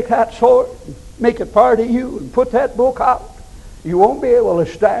don't take that sword, make it part of you and put that book out, you won't be able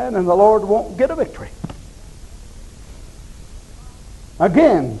to stand, and the Lord won't get a victory.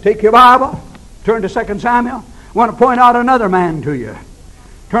 Again, take your Bible, turn to 2 Samuel. I want to point out another man to you.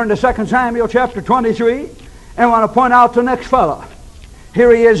 Turn to 2 Samuel chapter 23, and I want to point out the next fellow.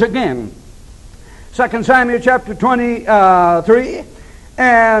 Here he is again. 2 Samuel chapter 23,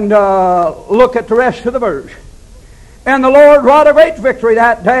 and look at the rest of the verse. And the Lord wrought a great victory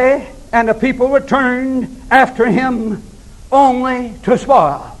that day, and the people returned after him only to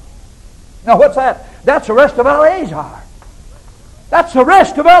spoil. Now what's that? That's the rest of Eleazar. That's the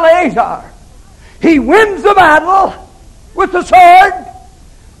rest of Eleazar. He wins the battle with the sword,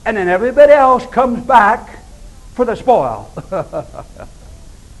 and then everybody else comes back for the spoil.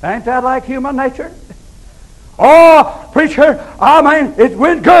 Ain't that like human nature? Oh, preacher, I mean, it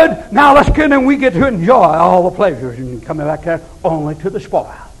went good. Now let's get in and we get to enjoy all the pleasures, and coming back there only to the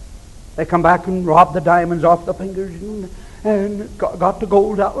spoil. They come back and rob the diamonds off the fingers and got the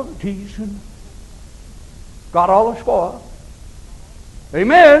gold out of the teeth and got all the spoil.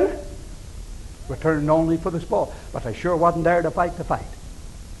 Amen. Returned only for the spoil. But they sure wasn't there to fight the fight.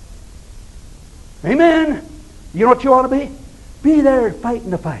 Amen. You know what you want to be? Be there fighting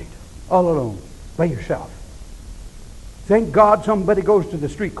the fight. All alone. By yourself. Thank God somebody goes to the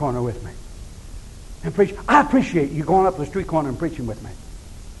street corner with me and preach. I appreciate you going up to the street corner and preaching with me.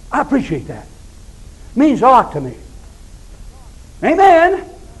 I appreciate that. Means a lot to me. Amen.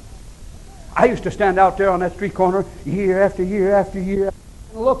 I used to stand out there on that street corner year after year after year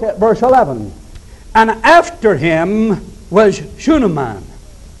and look at verse 11. And after him was Shunaman,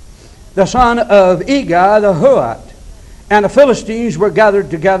 the son of Egai the Huite. And the Philistines were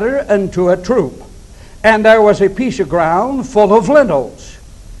gathered together unto a troop. And there was a piece of ground full of lentils.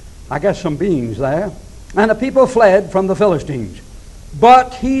 I guess some beans there. And the people fled from the Philistines.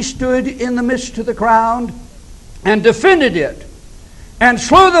 But he stood in the midst of the ground and defended it, and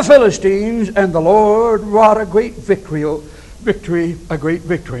slew the Philistines, and the Lord wrought a great victory.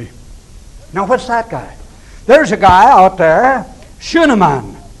 Now what's that guy? There's a guy out there,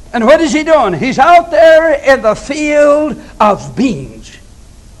 Shunaman. And what is he doing? He's out there in the field of beans.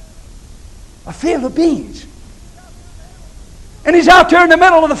 A field of beans. And he's out there in the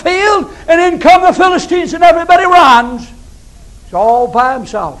middle of the field, and in come the Philistines, and everybody runs. He's all by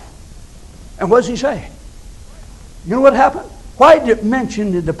himself. And what does he say? You know what happened? Why did it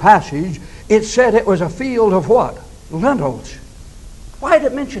mention in the passage, it said it was a field of what? Lentils. Why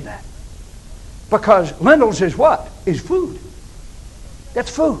did it mention that? Because lentils is what? Is food. That's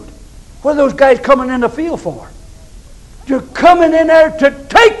food. What are those guys coming in the field for? They're coming in there to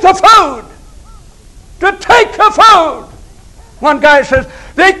take the food. To take the food. One guy says,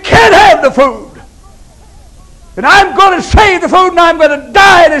 they can't have the food. And I'm going to save the food, and I'm going to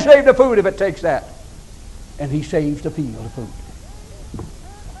die to save the food if it takes that. And he saves the field of food.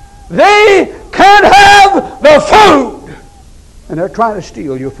 They can't have the food. And they're trying to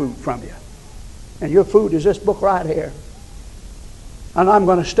steal your food from you. And your food is this book right here. And I'm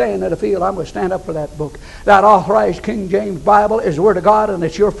going to stand at the field. I'm going to stand up for that book. That Authorized King James Bible is the Word of God, and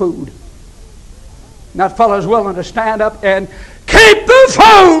it's your food. And that fellow's willing to stand up and keep the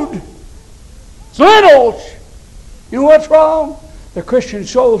food. It's lentils. You know what's wrong? The Christian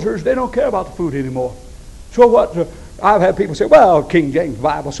soldiers, they don't care about the food anymore. So what? I've had people say, well, King James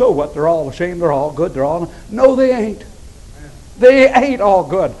Bible, so what? They're all the same. They're all good. They're all... No, they ain't. They ain't all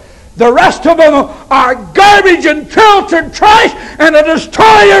good. The rest of them are garbage and filth and trash, and they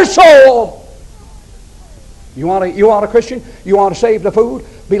destroy your soul. You want a Christian? You want to save the food?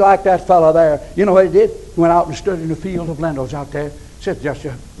 Be like that fellow there. You know what he did? He went out and stood in the field of lentils out there. Said, just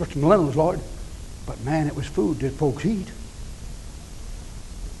some lentils, Lord. But man, it was food that folks eat.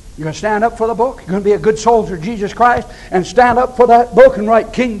 You're going to stand up for the book? You're going to be a good soldier of Jesus Christ and stand up for that book and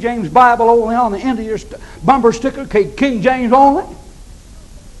write King James Bible only on the end of your bumper sticker, King James only?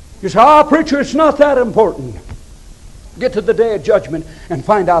 You say, oh, preacher, it's not that important. Get to the day of judgment and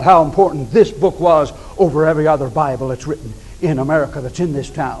find out how important this book was over every other Bible that's written in America that's in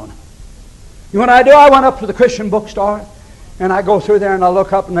this town. You know what I do? I went up to the Christian bookstore, and I go through there and I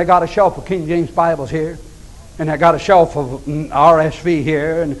look up, and they got a shelf of King James Bibles here. And I got a shelf of RSV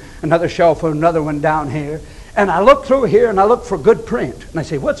here, and another shelf of another one down here. And I look through here, and I look for good print. And I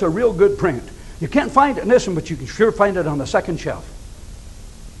say, what's a real good print? You can't find it in this one, but you can sure find it on the second shelf.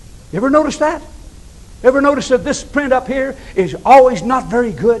 You ever notice that? Ever notice that this print up here is always not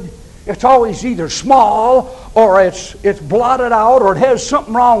very good? It's always either small, or it's blotted out, or it has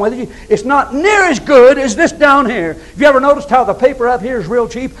something wrong with it. It's not near as good as this down here. Have you ever noticed how the paper up here is real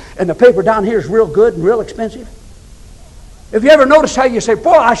cheap, and the paper down here is real good and real expensive? Have you ever noticed how you say,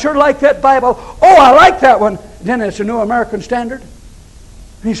 boy, I sure like that Bible. Oh, I like that one. Then it's a New American Standard.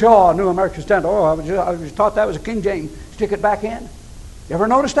 And you say, oh, New American Standard. Oh, I was taught that was a King James. Stick it back in. You ever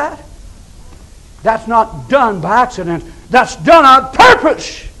notice that? That's not done by accident. That's done on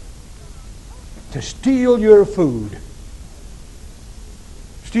purpose to steal your food.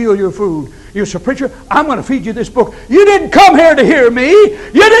 Steal your food. You say, preacher, I'm going to feed you this book. You didn't come here to hear me.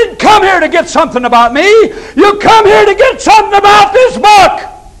 You didn't come here to get something about me. You come here to get something about this book.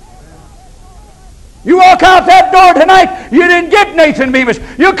 You walk out that door tonight, you didn't get Nathan Bemis.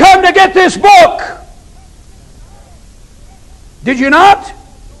 You come to get this book. Did you not?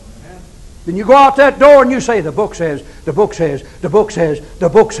 Then you go out that door and you say, the book says, the book says, the book says, the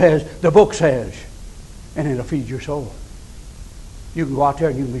book says, the book says. And it'll feed your soul. You can go out there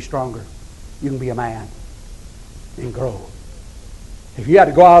and you can be stronger. You can be a man and grow. If you had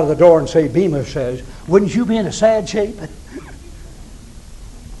to go out of the door and say, Bemis says, wouldn't you be in a sad shape?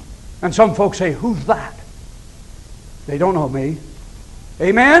 And some folks say, who's that? They don't know me.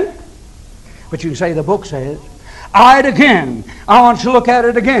 Amen? But you can say, the book says. All right, again. I want you to look at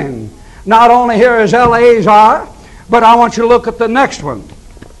it again. Not only here as LAs are, but I want you to look at the next one.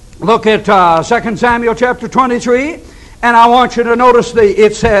 Look at 2 Samuel chapter 23, and I want you to notice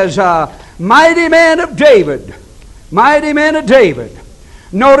it says, mighty man of David. Mighty men of David.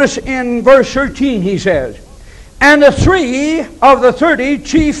 Notice in verse 13 he says, and the 3 of the 30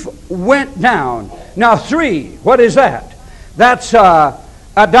 chief went down. Now 3, what is that? That's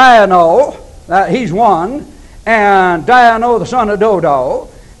Adino, he's one, and Dino the son of Dodo,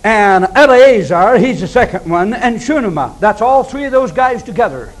 and Eleazar, he's the second one, and Shunammah. That's all 3 of those guys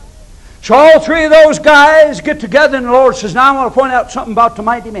together. So all 3 of those guys get together, and the Lord says, now I want to point out something about the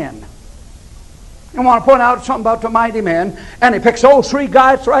mighty men. I want to point out something about the mighty men. And he picks those 3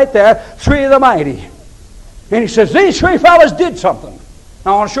 guys right there, 3 of the mighty. And he says, these 3 fellas did something.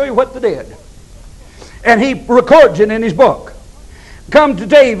 Now I want to show you what they did. And he records it in his book. Come to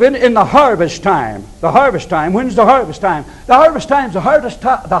David in the harvest time. The harvest time. When's the harvest time? The harvest time is the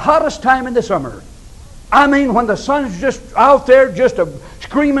hottest time in the summer. I mean, when the sun's just out there, just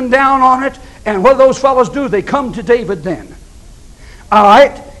screaming down on it. And what do those fellows do? They come to David then. All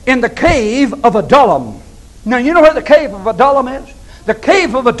right. In the cave of Adullam. Now, you know where the cave of Adullam is? The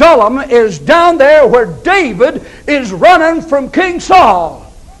cave of Adullam is down there where David is running from King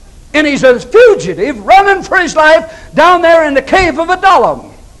Saul. And he's a fugitive running for his life down there in the cave of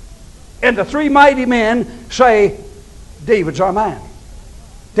Adullam. And the 3 mighty men say, David's our man.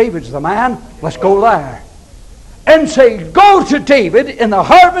 David's the man. Let's go there. And say, go to David in the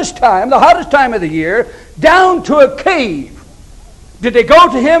harvest time, the hottest time of the year, down to a cave. Did they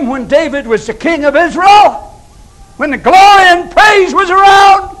go to him when David was the king of Israel? When the glory and praise was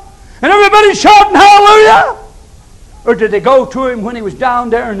around? And everybody shouting hallelujah? Or did they go to him when he was down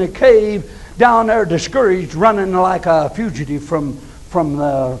there in the cave, down there discouraged, running like a fugitive from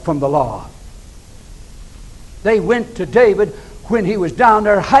the law? They went to David when he was down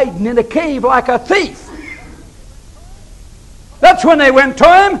there hiding in a cave like a thief. That's when they went to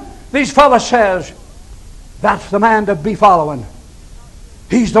him. These fellas says, that's the man to be following.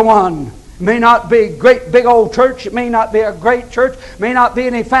 He's the one. May not be a great big old church. It may not be a great church. May not be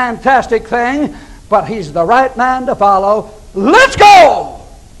any fantastic thing. But he's the right man to follow. Let's go!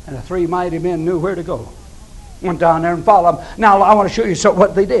 And the 3 mighty men knew where to go. Went down there and followed him. Now I want to show you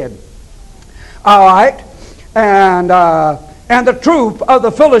what they did. All right. And the troop of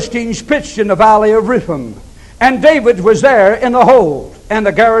the Philistines pitched in the valley of Rephaim. And David was there in the hold. And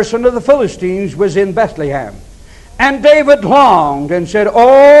the garrison of the Philistines was in Bethlehem. And David longed and said,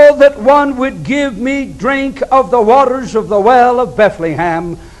 oh, that one would give me drink of the waters of the well of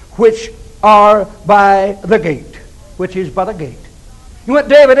Bethlehem, which are by the gate. Which is by the gate. You know what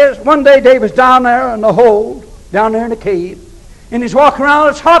David is? One day David's down there in the hold, down there in the cave, and he's walking around.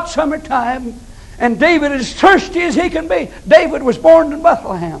 It's hot summertime, and David is thirsty as he can be. David was born in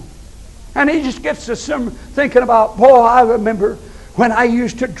Bethlehem. And he just gets to thinking about, boy, I remember when I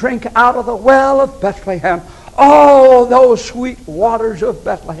used to drink out of the well of Bethlehem. Oh, those sweet waters of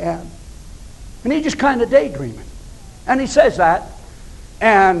Bethlehem. And he just kind of daydreaming. And he says that.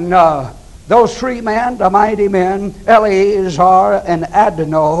 And those 3 men, the mighty men, Eleazar and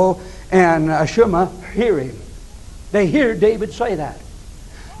Adino and Shunammah, hear him. They hear David say that.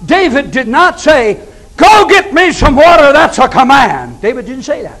 David did not say, go get me some water, that's a command. David didn't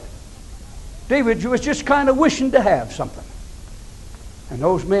say that. David was just kind of wishing to have something. And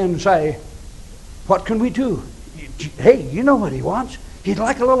those men say, what can we do? Hey, you know what he wants. He'd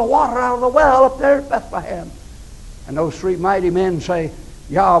like a little water out of the well up there at Bethlehem. And those 3 mighty men say,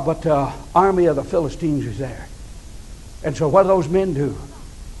 yeah, but the army of the Philistines is there. And so what do those men do?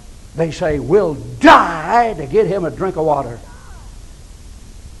 They say, we'll die to get him a drink of water.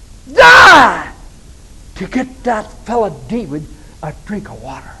 Die to get that fella David a drink of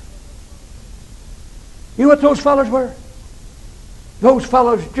water. You know what those fellas were? Those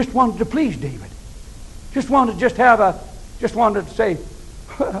fellows just wanted to please David. Just wanted to say,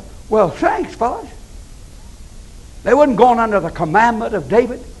 well, thanks, fellas. They wasn't going under the commandment of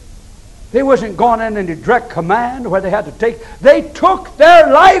David. They wasn't going in any direct command where they had to take. They took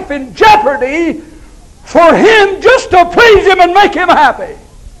their life in jeopardy for him just to please him and make him happy.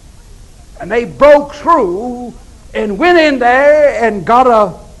 And they broke through and went in there and got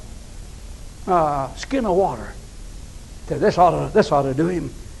a skin of water. This ought to do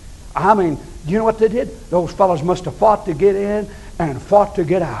him. I mean, do you know what they did? Those fellows must have fought to get in and fought to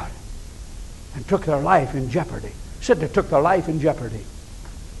get out. And took their life in jeopardy. Said they took their life in jeopardy.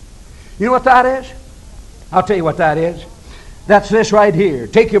 You know what that is? I'll tell you what that is. That's this right here.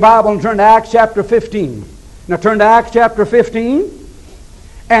 Take your Bible and turn to Acts chapter 15. Now turn to Acts chapter 15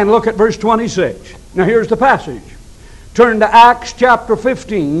 and look at verse 26. Now here's the passage. Turn to Acts chapter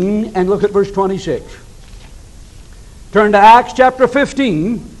 15 and look at verse 26. Turn to Acts chapter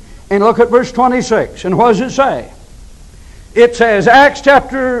 15 and look at verse 26. And what does it say? It says, Acts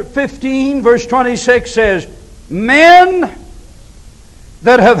chapter 15 verse 26 says, Men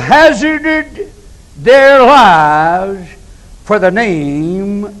that have hazarded their lives for the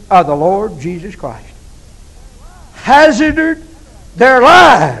name of the Lord Jesus Christ. Hazarded their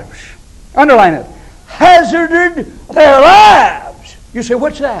lives. Underline it. Hazarded their lives. You say,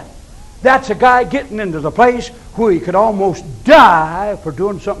 what's that? That's a guy getting into the place where he could almost die for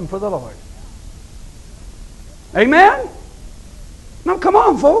doing something for the Lord. Amen? Now come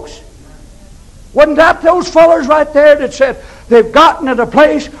on, folks. Wasn't that those fellas right there that said they've gotten to the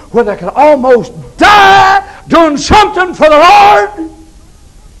place where they could almost die doing something for the Lord?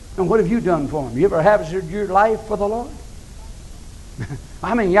 And what have you done for them? You ever hazarded your life for the Lord?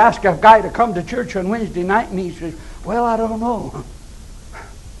 I mean, you ask a guy to come to church on Wednesday night and he says, well, I don't know.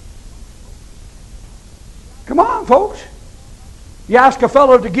 Come on, folks. You ask a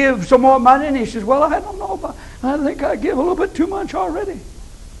fellow to give some more money and he says, well, I don't know. I think I give a little bit too much already.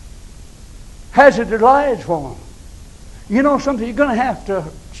 Hazarded lives for them. You know something? You're going to have to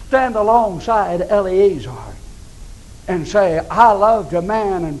stand alongside Eleazar and say, I loved a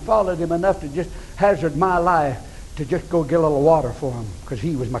man and followed him enough to just hazard my life to just go get a little water for him because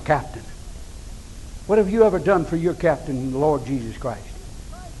he was my captain. What have you ever done for your captain, the Lord Jesus Christ?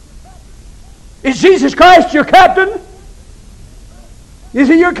 Is Jesus Christ your captain? Is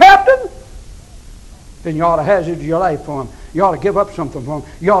he your captain? Then you ought to hazard your life for him. You ought to give up something for him.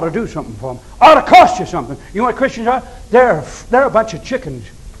 You ought to do something for him. Ought to cost you something. You know what Christians are? They're a bunch of chickens.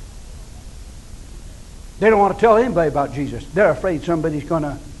 They don't want to tell anybody about Jesus. They're afraid somebody's going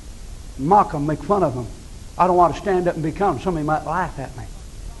to mock them, make fun of them. I don't want to stand up and become. Somebody might laugh at me.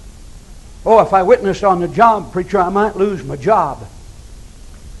 Oh, if I witnessed on the job, preacher, I might lose my job.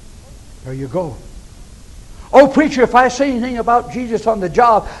 There you go. Oh, preacher, if I say anything about Jesus on the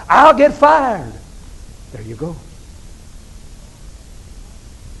job, I'll get fired. There you go.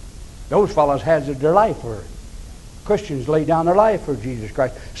 Those fellows hazarded their life for it. Christians lay down their life for Jesus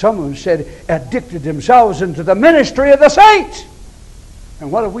Christ. Some of them said, addicted themselves into the ministry of the saints.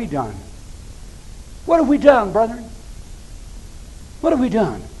 And what have we done? What have we done, brethren? What have we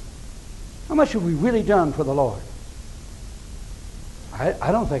done? How much have we really done for the Lord?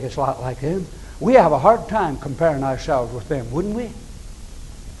 I don't think it's a lot like them. We have a hard time comparing ourselves with them, wouldn't we?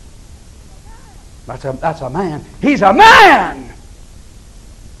 That's a man. He's a man!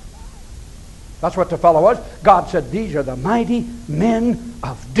 That's what the fellow was. God said, these are the mighty men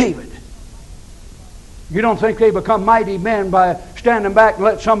of David. You don't think they become mighty men by standing back and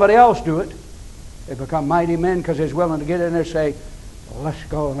let somebody else do it. They become mighty men because they're willing to get in there and say, well, let's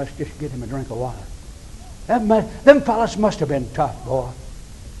go and let's just get him a drink of water. Them fellas must have been tough, boy.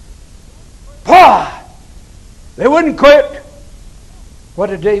 Boy! They wouldn't quit. What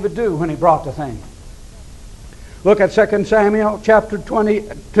did David do when he brought the thing? Look at 2 Samuel chapter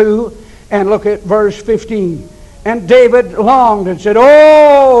 22 and look at verse 15. And David longed and said,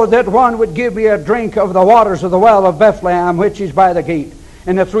 oh, that one would give me a drink of the waters of the well of Bethlehem, which is by the gate.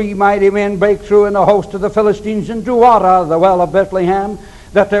 And the three mighty men brake through in the host of the Philistines and drew water out of the well of Bethlehem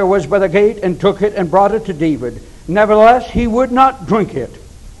that there was by the gate, and took it and brought it to David. Nevertheless, he would not drink it,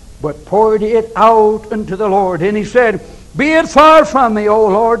 but poured it out unto the Lord. And he said, be it far from me, O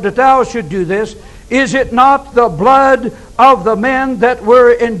Lord, that thou should do this. Is it not the blood of the men that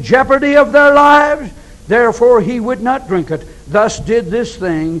were in jeopardy of their lives? Therefore he would not drink it. Thus did this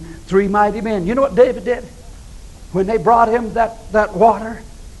thing three mighty men. You know what David did? When they brought him that water,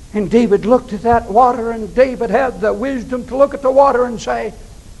 and David looked at that water, and David had the wisdom to look at the water and say,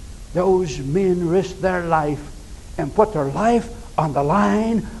 those men risked their life and put their life on the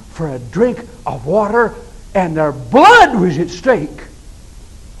line for a drink of water, and their blood was at stake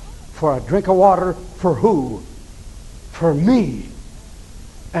for a drink of water. For who? For me.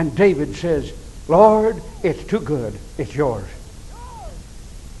 And David says, Lord, it's too good. It's yours.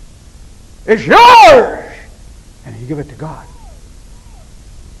 It's yours! And he give it to God.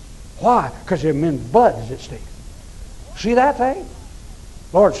 Why? Because their men's blood is at stake. See that thing?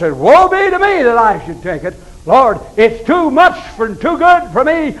 Lord said, woe be to me that I should take it. Lord, it's too much and too good for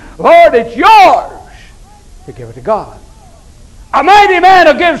me. Lord, it's yours. To give it to God. A mighty man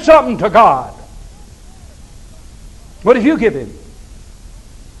will give something to God. What if you give him?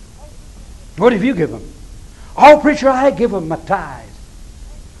 What if you give him? Oh, preacher, I give him my tithe.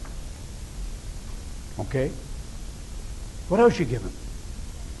 Okay. What else you give him?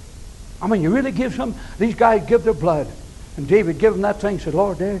 I mean, you really give some? These guys give their blood. And David gave them that thing and said,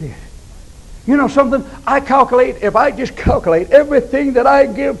 Lord, there it is. You know something? I calculate, if I just calculate everything that I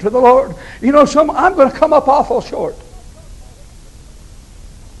give to the Lord, you know something? I'm going to come up awful short.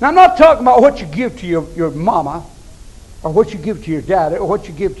 Now, I'm not talking about what you give to your mama, or what you give to your daddy, or what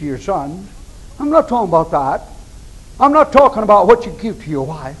you give to your son. I'm not talking about that. I'm not talking about what you give to your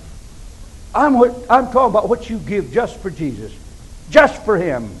wife. I'm talking about what you give just for Jesus. Just for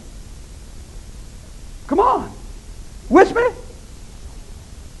Him. Come on. With me?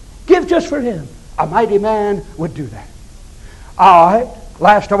 Give just for Him. A mighty man would do that. All right.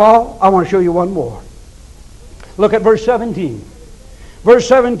 Last of all, I want to show you one more. Look at verse 17. Verse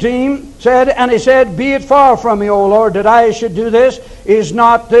 17 said, and he said, be it far from me, O Lord, that I should do this. Is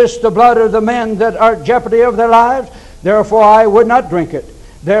not this the blood of the men that are at jeopardy of their lives? Therefore I would not drink it.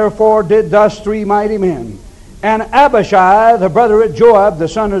 Therefore did thus 3 mighty men. And Abishai, the brother of Joab, the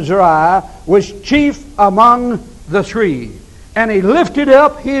son of Zeruiah, was chief among the 3. And he lifted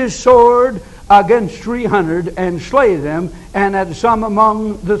up his sword against 300 and slay them, and had some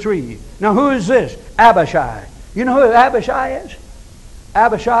among the 3. Now who is this? Abishai. You know who Abishai is?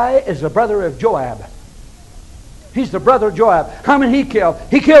 Abishai is the brother of Joab. He's the brother of Joab. How many he killed?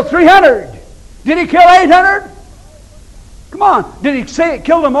 He killed 300. Did he kill 800? Come on. Did he say it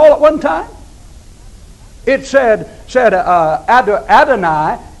killed them all at one time? It said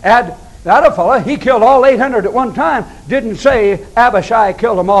Adonai, that other fellow, he killed all 800 at one time. Didn't say Abishai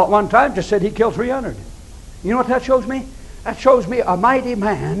killed them all at one time. Just said he killed 300. You know what that shows me? That shows me a mighty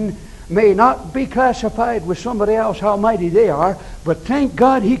man may not be classified with somebody else how mighty they are, but thank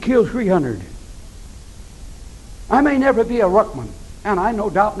God he killed 300. I may never be a Ruckman, and I no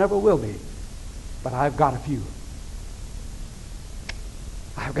doubt never will be, but I've got a few.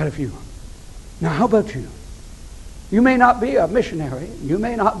 I've got a few. Now how about you? You may not be a missionary, you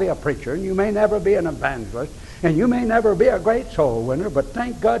may not be a preacher, and you may never be an evangelist, and you may never be a great soul winner, but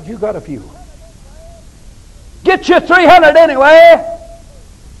thank God you got a few. Get you 300 anyway.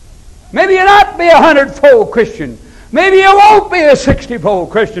 Maybe you not be a 100-fold Christian. Maybe you won't be a 60-fold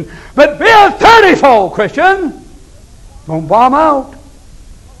Christian, but be a 30-fold Christian. Don't bomb out.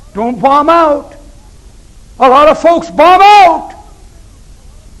 Don't bomb out. A lot of folks bomb out.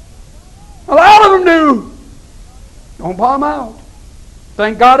 A lot of them do. Don't bomb out.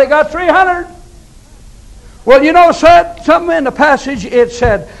 Thank God they got 300. Well, you know, said something in the passage, it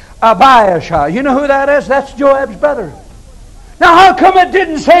said Abishai. You know who that is? That's Joab's brother. Now how come it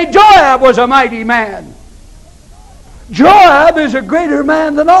didn't say Joab was a mighty man? Joab is a greater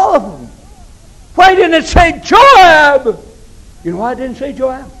man than all of them. Why didn't it say Joab? You know why it didn't say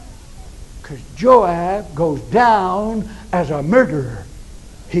Joab? Because Joab goes down as a murderer.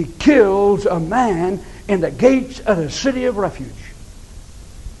 He kills a man in the gates of the city of refuge.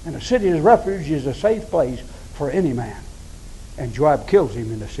 And the city of refuge is a safe place for any man. And Joab kills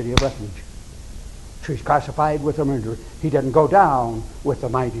him in the city of refuge. So he's classified with a murderer. He doesn't go down with the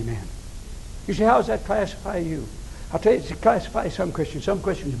mighty man. You see, how does that classify you? I'll tell you, it classifies some Christians. Some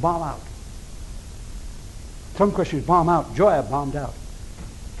Christians bomb out. Some Christians bomb out. Joab bombed out.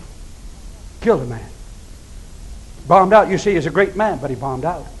 Killed a man. Bombed out, you see, is a great man, but he bombed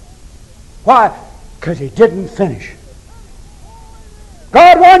out. Why? Because he didn't finish.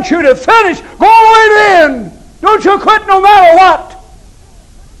 God wants you to finish. Go all the way to the end. Don't you quit no matter what.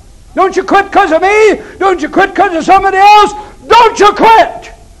 Don't you quit because of me. Don't you quit because of somebody else. Don't you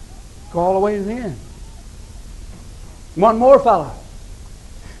quit. Go all the way to the end. One more fellow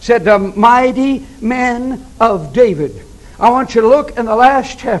said, the mighty men of David. I want you to look in the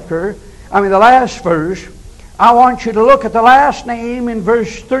last chapter, the last verse. I want you to look at the last name in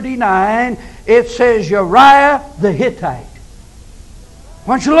verse 39. It says Uriah the Hittite. I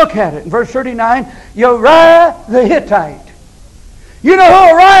want you to look at it in verse 39. Uriah the Hittite. You know who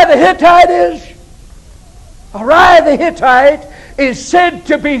Uriah the Hittite is? Uriah the Hittite is said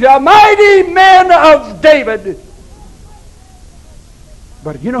to be the mighty men of David.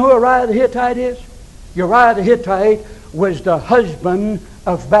 But you know who Uriah the Hittite is? Uriah the Hittite was the husband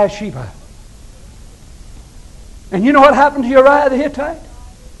of Bathsheba. And you know what happened to Uriah the Hittite?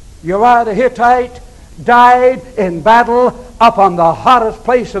 Uriah the Hittite died in battle up on the hottest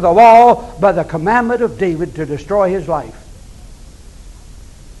place of the wall by the commandment of David to destroy his life.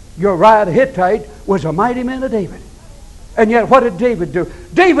 Uriah the Hittite was a mighty man of David. And yet what did David do?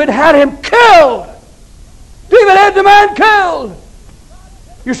 David had him killed. David had the man killed.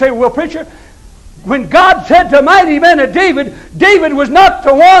 You say, well, preacher, when God said to mighty men of David, David was not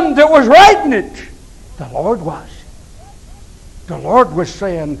the one that was writing it. The Lord was. The Lord was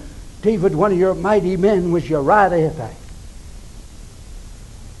saying, David, one of your mighty men was Uriah the Hittite.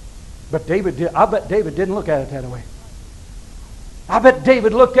 But I bet David didn't look at it that way. I bet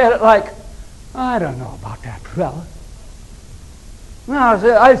David looked at it like, I don't know about that fella. No,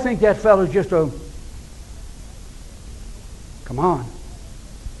 I think that fella's just a... Come on.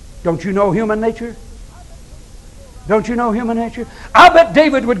 Don't you know human nature? Don't you know human nature? I bet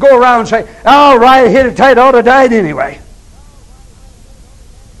David would go around and say, all right, Hittite ought to died anyway.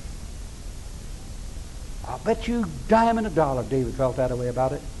 I'll bet you dime and a dollar David felt that way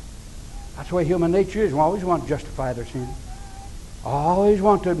about it. That's the way human nature is. We always want to justify their sin. Always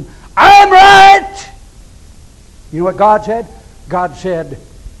want to, I'm right! You know what God said? God said,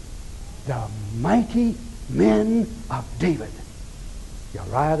 the mighty men of David,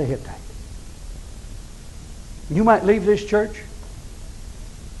 Uriah the Hittite. You might leave this church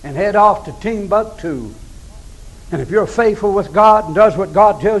and head off to Timbuktu. And if you're faithful with God and does what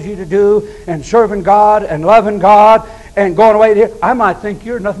God tells you to do and serving God and loving God and going away here, I might think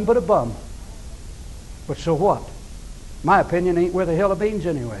you're nothing but a bum. But so what? My opinion ain't worth a hill of beans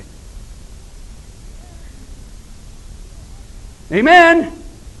anyway. Amen.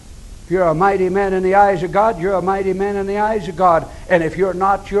 If you're a mighty man in the eyes of God, you're a mighty man in the eyes of God. And if you're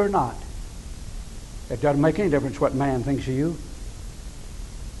not, you're not. It doesn't make any difference what man thinks of you.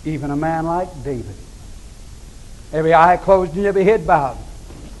 Even a man like David. Every eye closed and every head bowed.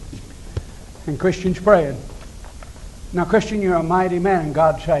 And Christians praying. Now, Christian, you're a mighty man in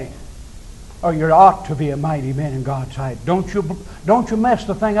God's sight. Or you ought to be a mighty man in God's sight. Don't you mess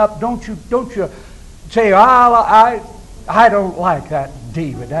the thing up. Don't you say, I don't like that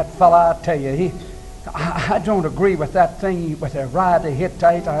David. That fella, I tell you, I don't agree with that thing with Uriah the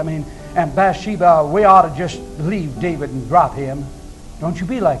Hittite. I mean, and Bathsheba, we ought to just leave David and drop him. Don't you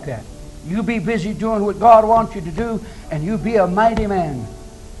be like that. You be busy doing what God wants you to do, and you be a mighty man.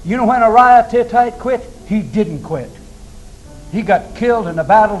 You know when Uriah the Hittite quit? He didn't quit. He got killed in a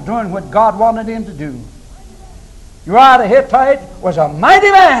battle doing what God wanted him to do. Uriah the Hittite was a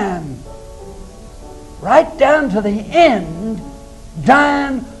mighty man. Right down to the end,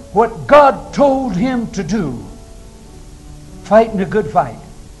 dying what God told him to do. Fighting a good fight.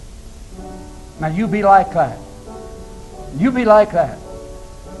 Now you be like that. You be like that.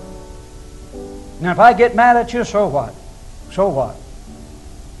 Now if I get mad at you, so what? So what?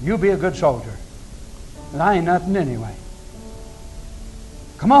 You be a good soldier. And I ain't nothing anyway.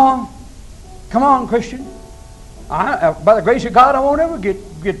 Come on. Come on, Christian. By the grace of God, I won't ever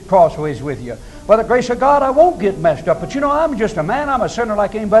get crossways with you. By the grace of God, I won't get messed up. But you know, I'm just a man. I'm a sinner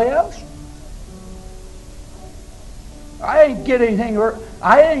like anybody else. I ain't get anything.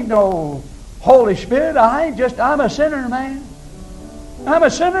 I ain't no Holy Spirit. I'm a sinner, man. I'm a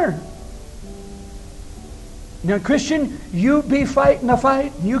sinner. Now, Christian, you be fighting the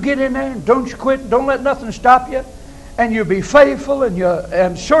fight. You get in there and don't you quit. Don't let nothing stop you. And you be faithful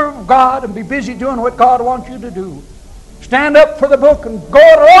and serve God and be busy doing what God wants you to do. Stand up for the book and go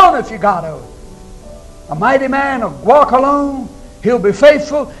it alone if you got to. A mighty man will walk alone. He'll be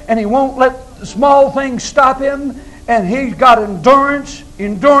faithful and he won't let the small things stop him. And he's got endurance,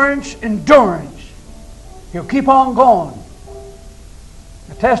 endurance, endurance. He'll keep on going.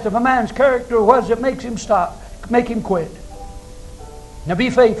 The test of a man's character was it makes him stop, make him quit. Now be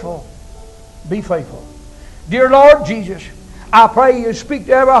faithful. Be faithful. Dear Lord Jesus, I pray you speak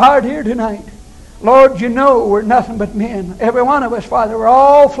to every heart here tonight. Lord, you know we're nothing but men. Every one of us, Father, we're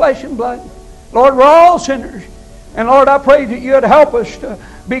all flesh and blood. Lord, we're all sinners. And Lord, I pray that you'd help us to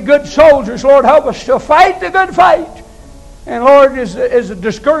be good soldiers. Lord, help us to fight the good fight. And Lord, as the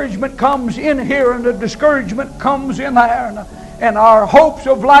discouragement comes in here and the discouragement comes in there, and our hopes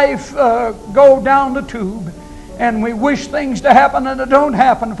of life go down the tube, and we wish things to happen and they don't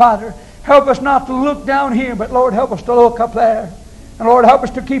happen, Father, help us not to look down here, but Lord, help us to look up there. And Lord, help us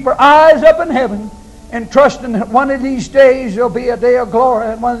to keep our eyes up in heaven and trusting that one of these days there'll be a day of glory,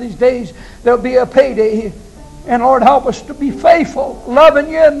 and one of these days there'll be a payday. And Lord, help us to be faithful, loving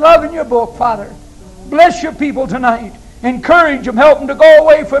you and loving your book, Father. Bless your people tonight. Encourage them, help them to go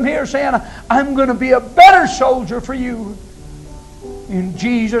away from here saying, I'm going to be a better soldier for you. In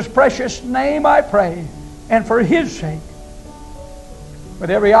Jesus' precious name I pray, and for His sake. With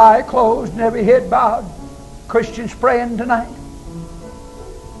every eye closed and every head bowed, Christians praying tonight.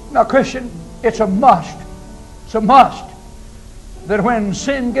 Now, Christian, it's a must. It's a must that when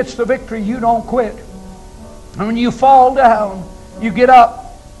sin gets the victory, you don't quit. And when you fall down, you get up.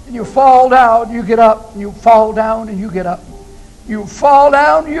 And you fall down, you get up. You fall down and you get up. You fall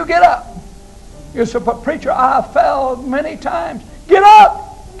down, you get up. You say, but preacher, I fell many times. Get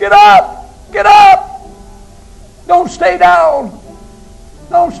up! Get up! Get up! Don't stay down.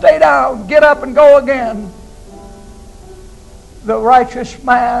 Don't stay down. Get up and go again. The righteous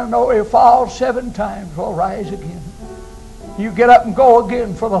man, though he falls 7 times, will rise again. You get up and go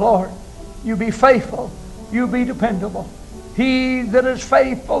again for the Lord. You be faithful. You be dependable. He that is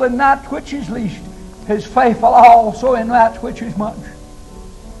faithful in that which is least is faithful also in that which is much.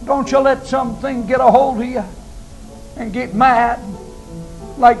 Don't you let something get a hold of you. and get mad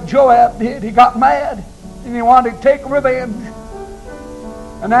like Joab did. He got mad and he wanted to take revenge.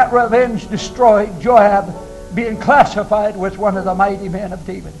 And that revenge destroyed Joab, being classified with one of the mighty men of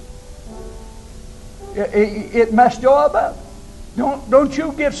David. It messed Joab up. Don't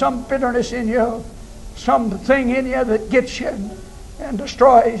you get some bitterness in you, something in you that gets you and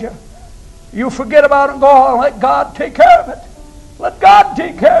destroys you. You forget about it and go on. Let God take care of it. Let God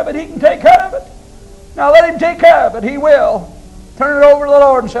take care of it. He can take care of it. Now let Him take care of it. He will. Turn it over to the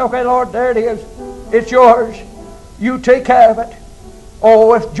Lord and say, okay, Lord, there it is. It's yours. You take care of it.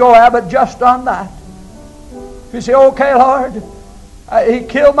 Oh, if Joab had just done that. If you say, okay, Lord, he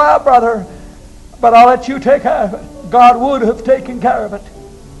killed my brother, but I'll let you take care of it. God would have taken care of it.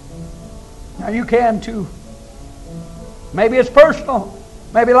 Now you can too. Maybe it's personal.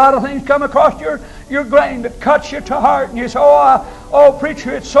 Maybe a lot of things come across your grain that cuts you to heart, and you say, oh,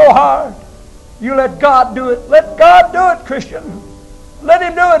 preacher, it's so hard. You let God do it. Let God do it, Christian. Let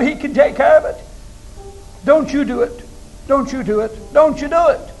Him do it. He can take care of it. Don't you do it. Don't you do it. Don't you do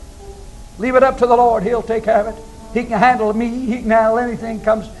it. Leave it up to the Lord. He'll take care of it. He can handle me. He can handle anything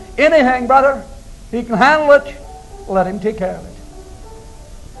comes. Anything, brother. He can handle it. Let Him take care of it.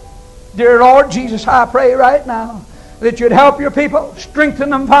 Dear Lord Jesus, I pray right now that You'd help Your people, strengthen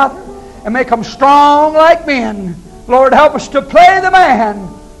them, Father, and make them strong like men. Lord, help us to play the man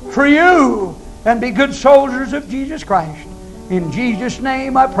for You and be good soldiers of Jesus Christ. In Jesus'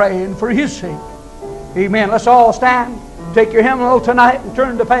 name I pray, and for His sake. Amen. Let's all stand. Take your hymnal tonight and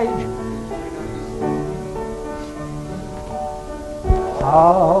turn the page.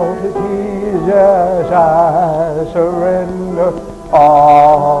 All to Jesus I surrender,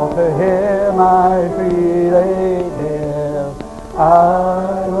 all to Him I freely give.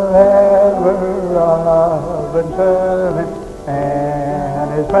 I will ever love and serve Him,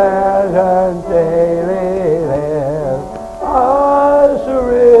 and His presence daily live. I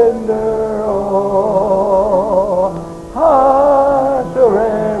surrender all, I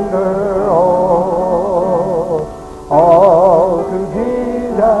surrender all to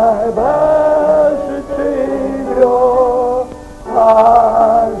Thee, Thy blessed Savior, I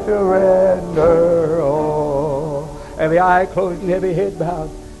surrender all. Every eye closed and every head bowed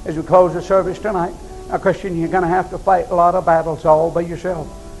as we close the service tonight. Now, Christian, you're going to have to fight a lot of battles all by yourself.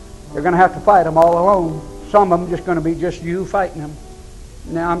 You're going to have to fight them all alone. Some of them just going to be just you fighting them.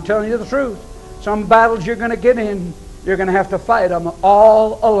 Now, I'm telling you the truth. Some battles you're going to get in, you're going to have to fight them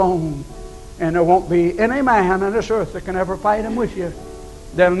all alone. And there won't be any man on this earth that can ever fight them with you.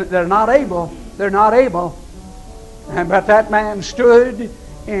 They're not able. They're not able. But that man stood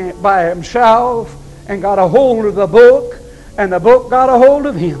by himself and got a hold of the book, and the book got a hold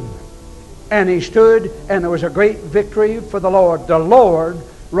of him. And he stood, and there was a great victory for the Lord. The Lord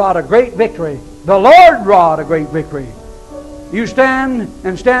wrought a great victory. The Lord wrought a great victory. You stand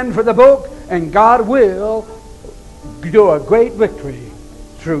and stand for the book, and God will do a great victory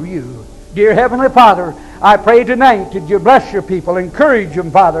through you. Dear Heavenly Father, I pray tonight that You bless Your people, encourage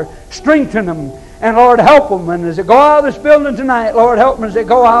them, Father, strengthen them, and Lord, help them. And as they go out of this building tonight, Lord, help them as they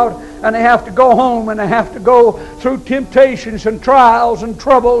go out and they have to go home and they have to go through temptations and trials and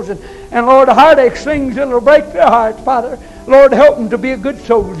troubles and Lord, heartaches, things that will break their hearts, Father. Lord, help them to be a good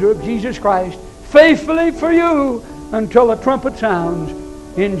soldier of Jesus Christ, faithfully for You until the trumpet sounds.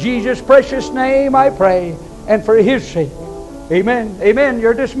 In Jesus' precious name I pray, and for His sake. Amen. Amen.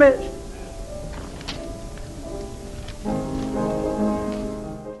 You're dismissed.